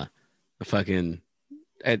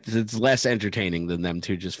 It's less entertaining than them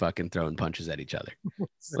two just fucking throwing punches at each other.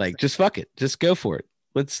 Like, just fuck it. Just go for it.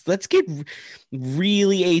 Let's get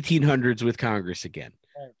really 1800s with Congress again.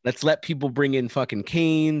 Right. Let's let people bring in fucking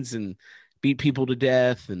canes and beat people to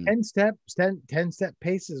death and 10-step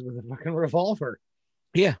paces with a fucking revolver.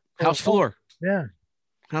 yeah, house floor. Yeah.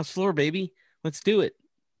 House floor, baby. Let's do it.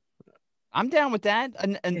 I'm down with that.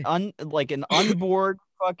 Like an unboard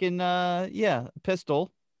fucking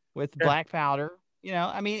pistol with black powder. You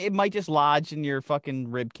know, I mean, it might just lodge in your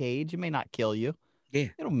fucking rib cage. It may not kill you. Yeah.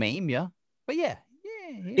 It'll maim you. But yeah.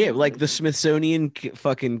 Yeah, like the Smithsonian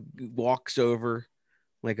fucking walks over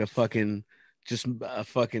like a fucking just a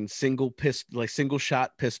fucking single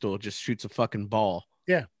shot pistol, just shoots a fucking ball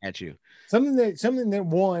at you. Something that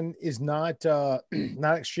one is not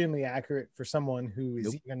not extremely accurate for someone who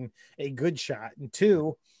is even a good shot, and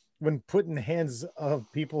two, when put in the hands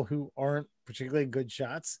of people who aren't particularly good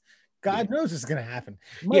shots, God knows what's gonna happen.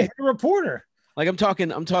 You might hit a reporter. Like I'm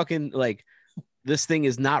talking like this thing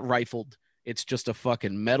is not rifled. It's just a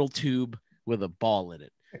fucking metal tube with a ball in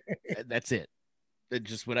it. That's it. It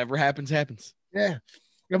just whatever happens, happens. Yeah.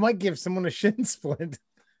 It might give someone a shin splint.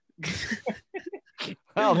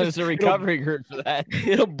 Well, there's a recovery group for that.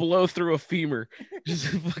 It'll blow through a femur. Just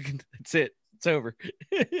fucking that's it. It's over.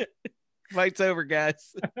 Fight's over,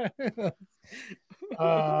 guys.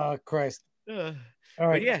 Christ. All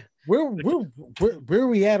right. Yeah. Where are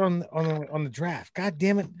we at on the draft? God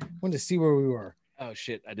damn it. I wanted to see where we were. Oh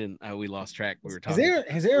shit. I didn't we lost track. We were talking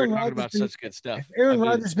about such good stuff. Has Aaron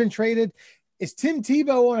Rodgers been traded? Is Tim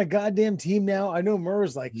Tebow on a goddamn team now? I know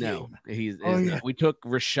Murr's like, no, he's not. We took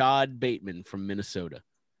Rashad Bateman from Minnesota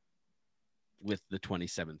with the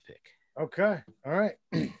 27th pick. Okay. All right.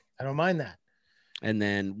 I don't mind that. And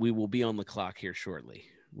then we will be on the clock here shortly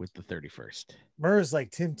with the 31st. Murr's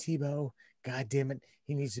like, Tim Tebow, God damn it.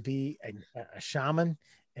 He needs to be a shaman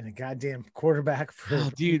and a goddamn quarterback for. Oh,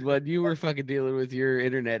 dude, when you were fucking dealing with your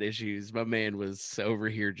internet issues, my man was over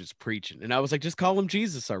here just preaching. And I was like, just call him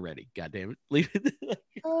Jesus already. God damn it. Leave it.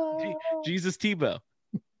 Jesus Tebow.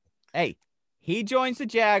 Hey, he joins the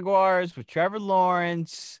Jaguars with Trevor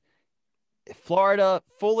Lawrence. Florida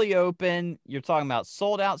fully open. You're talking about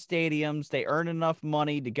sold out stadiums. They earn enough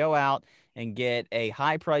money to go out and get a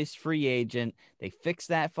high priced free agent. They fix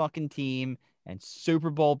that fucking team and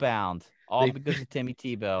Super Bowl bound. All because of Timmy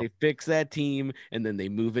Tebow. They fix that team and then they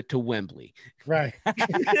move it to Wembley. Right.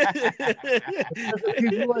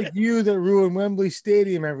 People like you that ruin Wembley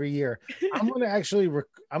Stadium every year. I'm going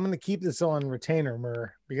to keep this on retainer,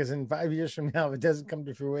 Murr, because in 5 years from now, if it doesn't come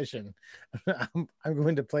to fruition, I'm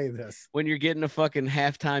going to play this. When you're getting a fucking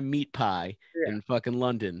halftime meat pie in fucking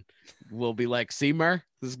London, we'll be like, see, Murr,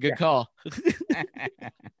 this is a good call.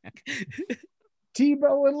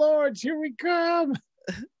 Tebow and Lawrence, here we come.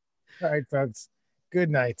 All right, folks. Good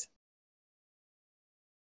night.